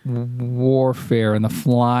actual warfare and the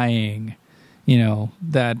flying, you know,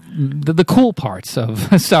 that the cool parts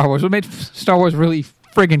of Star Wars. What made Star Wars really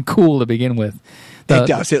friggin' cool to begin with. It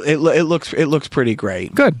does. It looks pretty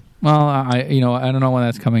great. Good. Well, I don't know when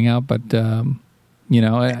that's coming out, but yeah.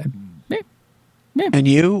 And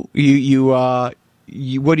you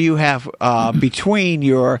what do you have between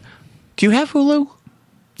your? Do you have Hulu?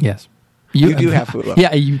 Yes, you do have Hulu.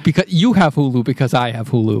 Yeah, because you have Hulu because I have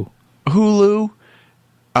Hulu. Hulu,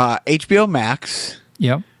 HBO Max,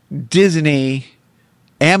 yep, Disney,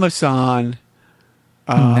 Amazon,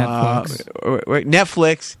 Netflix,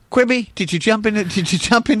 Quibi. Did you jump into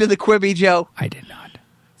the Quibi, Joe? I did not.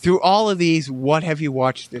 Through all of these, what have you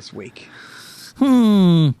watched this week?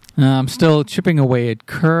 I'm still chipping away at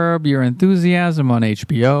Curb Your Enthusiasm on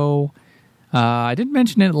HBO. I didn't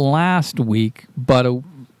mention it last week, but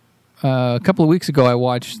a couple of weeks ago, I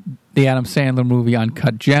watched the Adam Sandler movie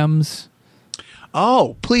Uncut Gems.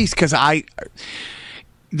 Oh, please, because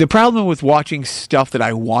the problem with watching stuff that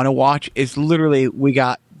I want to watch is literally we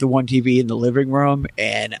got the one TV in the living room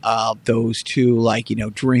and those two, like, you know,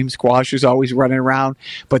 dream squashers always running around.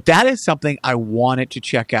 But that is something I wanted to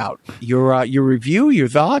check out. Your review, your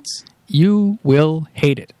thoughts? You will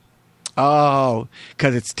hate it. Oh,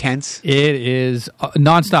 because it's tense? It is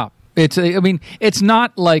nonstop. It's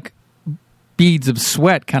not like beads of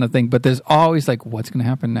sweat kind of thing, but there's always like, what's going to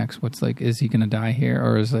happen next? What's like, is he going to die here,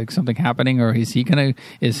 or is like something happening, or is he going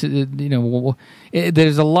to?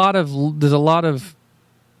 There's a lot of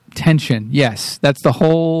tension. Yes, that's the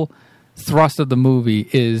whole thrust of the movie,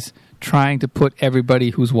 is trying to put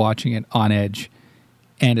everybody who's watching it on edge,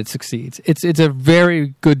 and it succeeds. It's a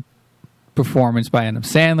very good performance by Adam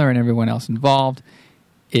Sandler and everyone else involved,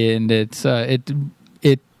 and it's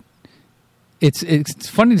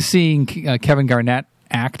funny to see Kevin Garnett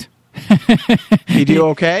act. He do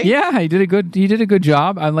okay? Yeah, he did a good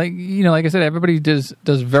job. I like I said, everybody does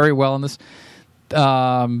very well in this.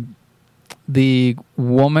 The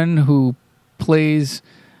woman who plays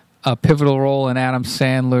a pivotal role in Adam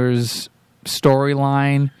Sandler's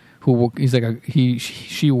storyline,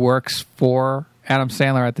 she works for Adam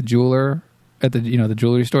Sandler at the the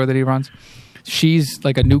jewelry store that he runs. She's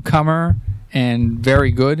like a newcomer and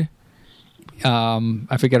very good.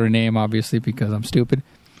 I forget her name, obviously, because I'm stupid.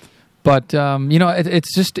 But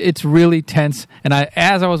it's really tense. And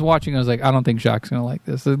as I was watching, I was like, I don't think Jacques gonna like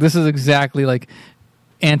this. This is exactly like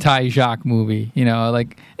anti-Jacques movie. You know,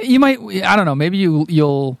 like you might, I don't know, maybe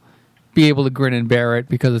you'll be able to grin and bear it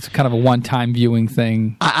because it's kind of a one-time viewing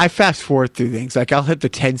thing. I fast forward through things. Like I'll hit the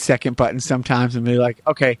 10-second button sometimes and be like,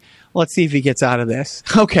 okay, let's see if he gets out of this.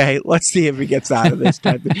 Okay, let's see if he gets out of this.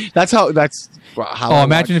 That's how. Oh,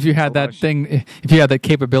 imagine if you had that thing, if you had that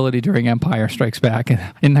capability during Empire Strikes Back in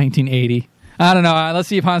 1980. I don't know. Let's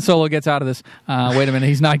see if Han Solo gets out of this. Wait a minute,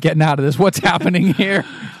 he's not getting out of this. What's happening here?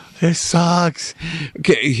 This sucks.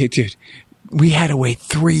 Okay, dude. We had to wait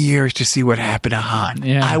 3 years to see what happened to Han.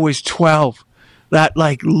 Yeah. I was 12. That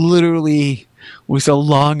literally was the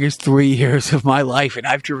longest 3 years of my life, and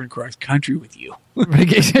I've driven cross country with you.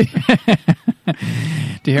 To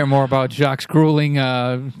hear more about Jacques' grueling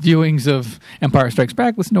viewings of Empire Strikes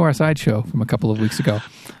Back, listen to our sideshow from a couple of weeks ago.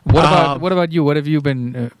 What about you? What have you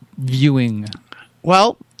been viewing?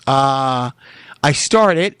 Well, I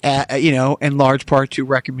started, in large part to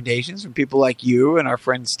recommendations from people like you and our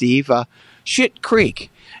friend Steve, Shit Creek.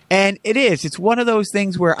 And it's one of those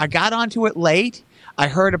things where I got onto it late. I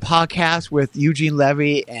heard a podcast with Eugene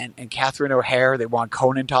Levy and Catherine O'Hare. They were on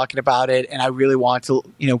Conan talking about it, and I really want to,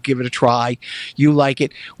 give it a try. You like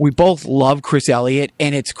it. We both love Chris Elliott,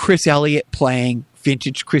 and it's Chris Elliott playing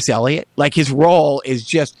vintage Chris Elliott. Like, his role is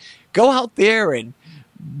just go out there and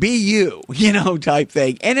be you, type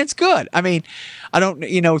thing. And it's good. I mean, I don't,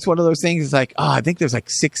 it's one of those things. It's like, I think there's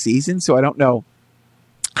 6 seasons, so I don't know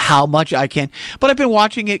how much I can, but I've been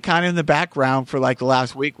watching it kind of in the background for the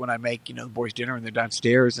last week when I make, the boys dinner and they're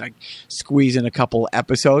downstairs, and I squeeze in a couple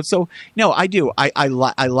episodes. So, I do. I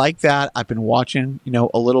like that. I've been watching,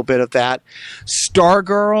 a little bit of that.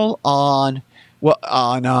 Stargirl on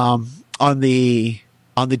the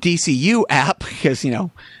DCU app, because,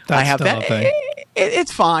 I have that.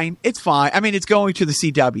 It's fine. It's fine. I mean, it's going to the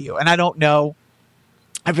CW, and I don't know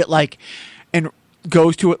if it and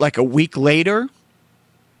goes to it like a week later,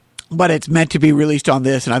 but it's meant to be released on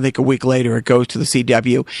this, and I think a week later it goes to the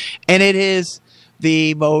CW, and it is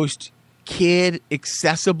the most kid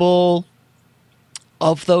accessible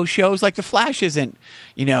of those shows. Like The Flash isn't,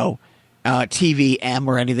 TVM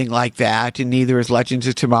or anything like that, and neither is Legends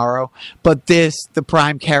of Tomorrow. But the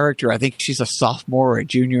prime character, I think she's a sophomore or a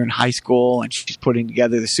junior in high school, and she's putting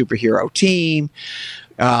together the superhero team,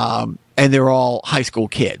 and they're all high school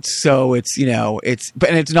kids. So it's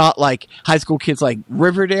not like high school kids like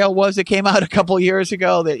Riverdale was that came out a couple years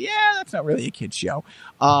ago. That's not really a kid's show.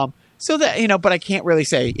 So that but I can't really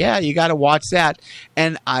say you got to watch that.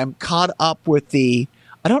 And I'm caught up with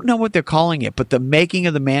I don't know what they're calling it, but the Making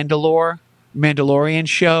of the Mandalorian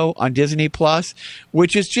show on Disney Plus,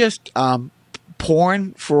 which is just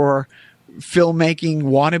porn for filmmaking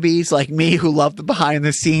wannabes like me who love the behind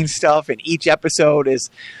the scenes stuff. And each episode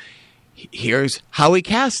is, here's how we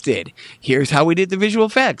casted, here's how we did the visual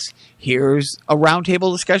effects, here's a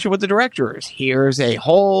roundtable discussion with the directors, here's a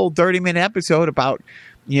whole 30-minute episode about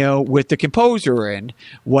with the composer and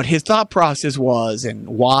what his thought process was and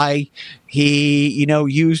why he,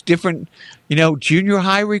 used different, junior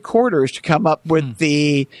high recorders to come up with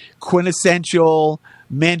the quintessential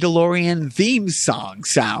Mandalorian theme song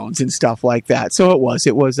sounds and stuff like that. So it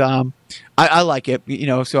was, I like it,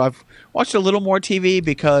 so I've watched a little more TV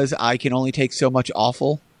because I can only take so much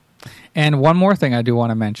awful. And one more thing I do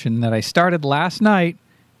want to mention that I started last night,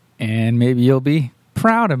 and maybe you'll be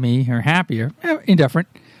proud of me or happy or indifferent.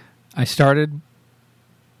 I started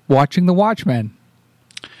watching The Watchmen.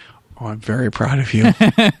 Oh, I'm very proud of you.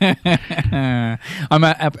 I'm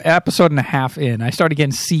an episode and a half in. I started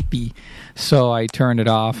getting seepy, so I turned it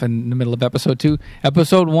off in the middle of episode 2.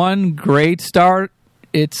 Episode 1, great start.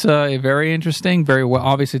 It's very interesting, very well.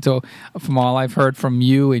 Obviously, so from all I've heard from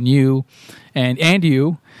you and you,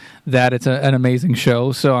 that it's an amazing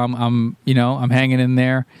show. So I'm hanging in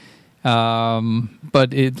there.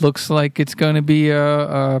 But it looks like it's going to be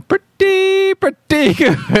pretty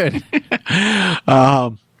good.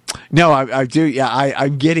 No, I do. Yeah,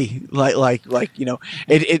 I'm giddy. Like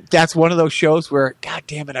it. That's one of those shows where, God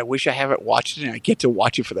damn it, I wish I haven't watched it and I get to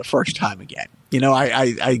watch it for the first time again.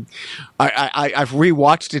 I've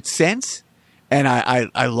rewatched it since. And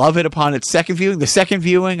I love it upon its second viewing. The second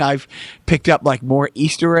viewing, I've picked up like more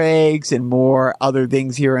Easter eggs and more other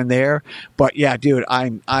things here and there. But yeah, dude,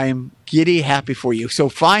 I'm giddy happy for you. So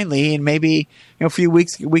finally, in maybe a few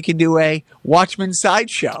weeks, we can do a Watchmen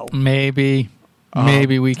sideshow. Maybe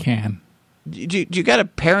we can. Do you got a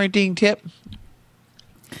parenting tip?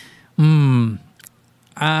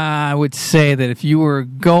 I would say that if you're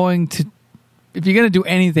going to do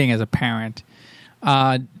anything as a parent,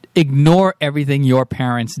 ignore everything your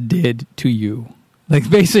parents did to you. Like,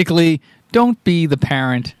 basically, don't be the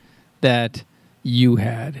parent that you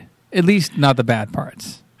had. At least not the bad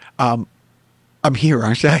parts. I'm here,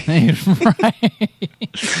 aren't I? Right.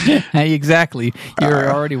 Exactly.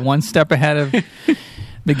 You're already one step ahead of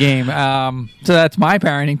the game. So that's my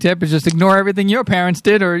parenting tip, is just ignore everything your parents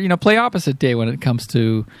did, or, play opposite day when it comes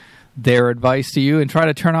to their advice to you, and try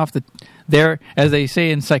to turn off as they say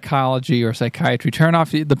in psychology or psychiatry, turn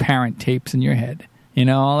off the parent tapes in your head.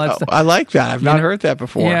 All that stuff. I like that. I've not heard that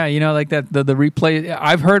before. Yeah, like that, the replay.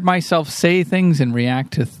 I've heard myself say things and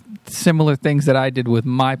react to similar things that I did with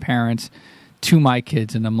my parents to my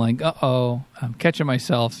kids, and I'm like, I'm catching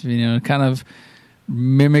myself, kind of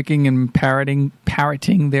mimicking and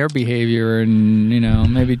parroting their behavior, and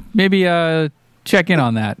maybe check in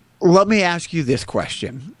on that. Let me ask you this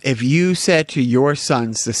question. If you said to your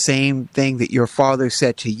sons the same thing that your father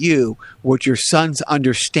said to you, would your sons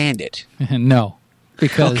understand it? No,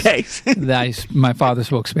 because my father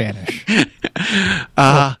spoke Spanish.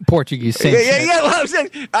 Portuguese. Same yeah. Well,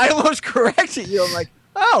 I almost corrected you. I'm like,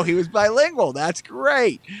 oh, he was bilingual. That's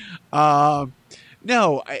great.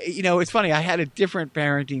 No, it's funny. I had a different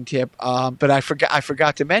parenting tip, but I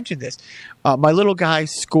forgot to mention this. My little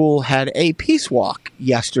guy's school had a peace walk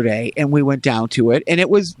yesterday, and we went down to it, and it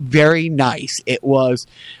was very nice. It was,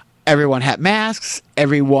 everyone had masks.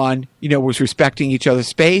 Everyone, was respecting each other's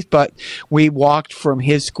space, but we walked from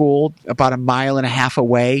his school about 1.5 miles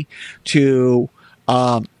away to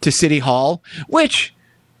City Hall, which...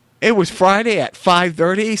 It was Friday at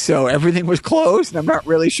 5:30, so everything was closed, and I'm not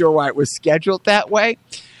really sure why it was scheduled that way.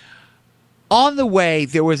 On the way,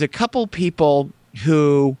 there was a couple people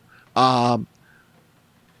who are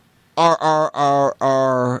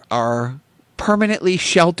permanently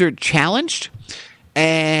sheltered challenged,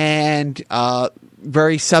 and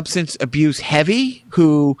very substance abuse heavy,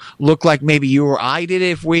 who look like maybe you or I did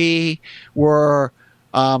if we were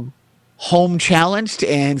home challenged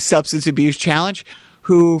and substance abuse challenged,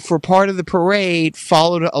 who for part of the parade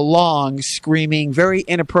followed along screaming very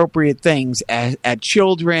inappropriate things at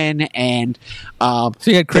children. And so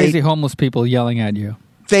you had crazy homeless people yelling at you.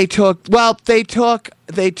 They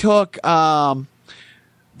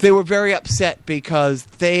were very upset because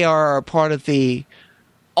they are part of the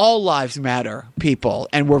All Lives Matter people,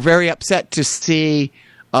 and were very upset to see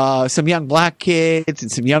some young black kids and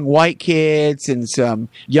some young white kids and some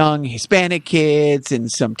young Hispanic kids and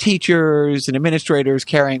some teachers and administrators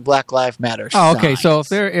carrying Black Lives Matter signs. Oh, okay. So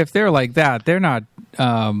if they're like that, they're not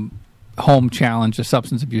home challenge or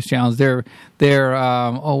substance abuse challenge. They're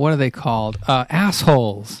what are they called?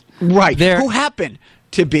 Assholes. Right. Who happen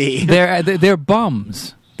to be? They're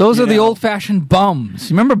bums. Those are the old-fashioned bums.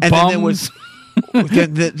 Remember bums? And then there was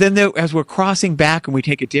then there, as we're crossing back and we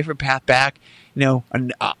take a different path back,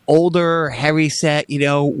 an older, heavy-set,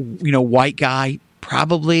 white guy,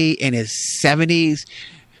 probably in his 70s,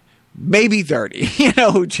 maybe 30.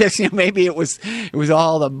 Maybe it was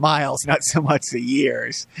all the miles, not so much the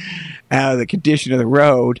years, the condition of the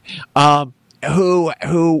road.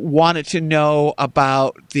 Who wanted to know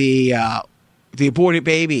about the aborted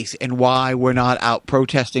babies and why we're not out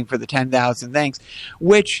protesting for the 10,000 things,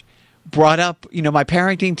 which brought up, my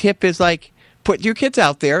parenting tip is like, put your kids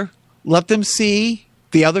out there, let them see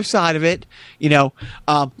the other side of it,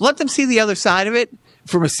 let them see the other side of it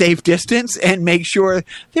from a safe distance and make sure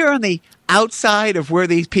they're on the outside of where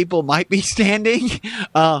these people might be standing.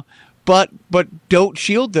 But don't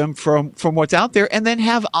shield them from what's out there, and then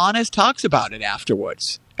have honest talks about it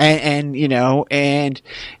afterwards. And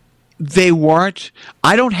they weren't.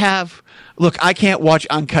 Look, I can't watch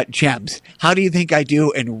Uncut Gems. How do you think I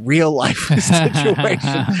do in real life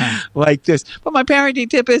situation like this? But my parenting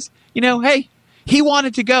tip is, hey, he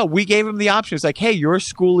wanted to go. We gave him the option. It's like, hey, your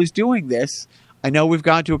school is doing this. I know we've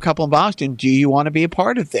gone to a couple in Boston. Do you want to be a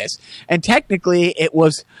part of this? And technically, it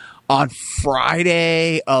was on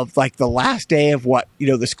Friday of like the last day of what,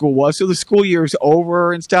 the school was. So the school year's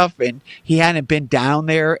over and stuff. And he hadn't been down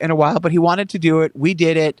there in a while, but he wanted to do it. We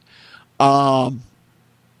did it.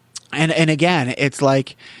 And again, it's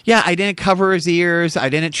like, yeah, I didn't cover his ears. I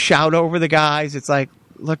didn't shout over the guys. It's like,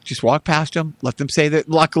 look, just walk past them. Let them say that.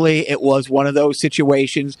 Luckily, it was one of those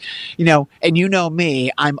situations, and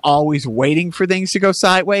me, I'm always waiting for things to go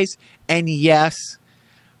sideways. And yes,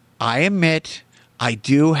 I admit I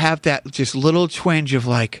do have that just little twinge of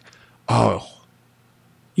like, oh,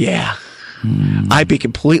 yeah. I'd be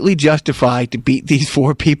completely justified to beat these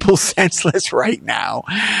 4 people senseless right now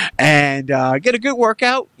and get a good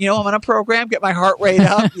workout. I'm on a program, get my heart rate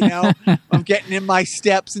up. I'm getting in my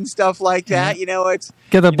steps and stuff like that. It's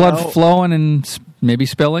get the blood flowing and maybe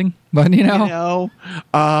spilling, but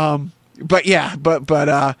but yeah,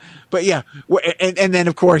 and then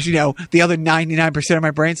of course the other 99% of my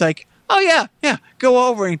brain's like, oh yeah, go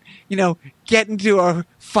over and get into a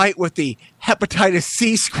fight with the hepatitis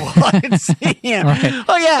C squad and see him. Right.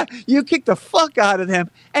 Oh yeah, you kicked the fuck out of them,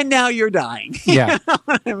 and now you're dying. Yeah, you know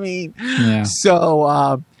what I mean. Yeah.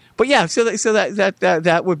 So, but yeah, so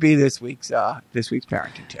that would be this week's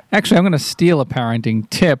parenting tip. Actually, I'm going to steal a parenting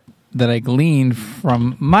tip that I gleaned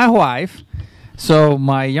from my wife. So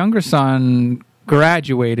my younger son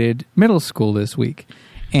graduated middle school this week.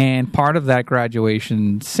 And part of that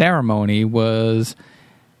graduation ceremony was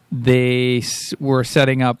they were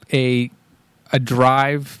setting up a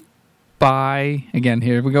drive-by. Again,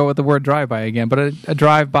 here we go with the word drive-by again, but a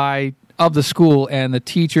drive-by of the school, and the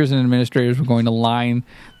teachers and administrators were going to line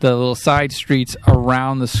the little side streets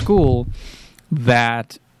around the school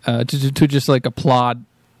that to just like applaud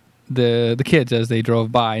the kids as they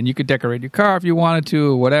drove by. And you could decorate your car if you wanted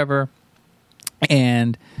to or whatever.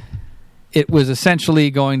 And it was essentially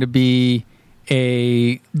going to be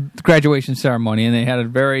a graduation ceremony, and they had it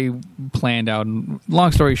very planned out. And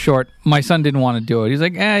long story short, my son didn't want to do it. He's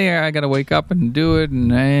like, yeah, I got to wake up and do it.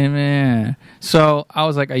 And so I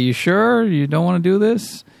was like, are you sure you don't want to do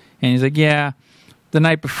this? And he's like, yeah. The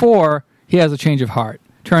night before, he has a change of heart.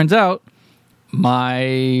 Turns out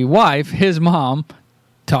my wife, his mom,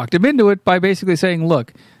 talked him into it by basically saying,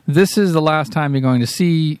 look, this is the last time you're going to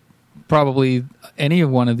see probably any of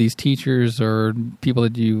one of these teachers or people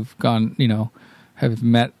that you've have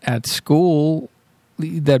met at school.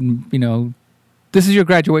 That this is your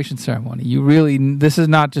graduation ceremony. This is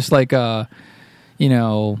not just like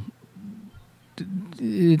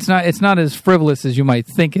it's not as frivolous as you might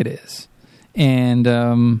think it is. And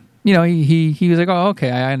he was like, oh,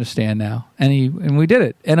 okay, I understand now, and we did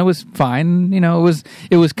it, and it was fine.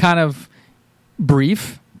 It was kind of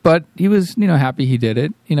brief, but he was, happy he did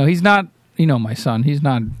it. He's not, my son, he's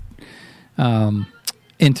not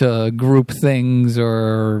into group things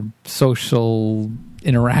or social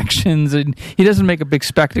interactions, and he doesn't make a big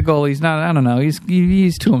spectacle. He's not, I don't know, he's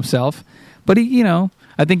to himself. But he,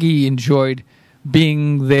 I think he enjoyed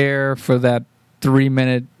being there for that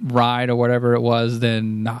 3-minute ride or whatever it was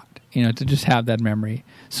than not, to just have that memory.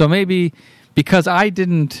 So maybe because I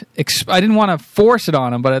didn't want to force it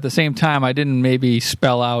on him, but at the same time I didn't maybe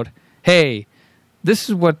spell out, hey, this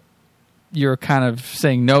is what you're kind of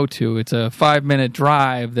saying no to. It's a 5-minute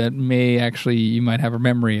drive that may actually you might have a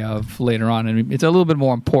memory of later on, and it's a little bit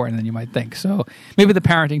more important than you might think. So maybe the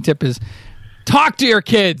parenting tip is talk to your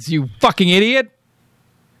kids, you fucking idiot.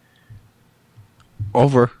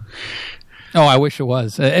 Over. Oh, I wish it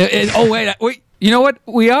was. Wait. You know what?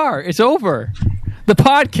 We are. It's over. The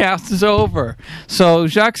podcast is over. So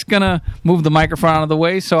Jacques' going to move the microphone out of the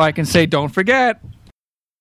way so I can say, don't forget.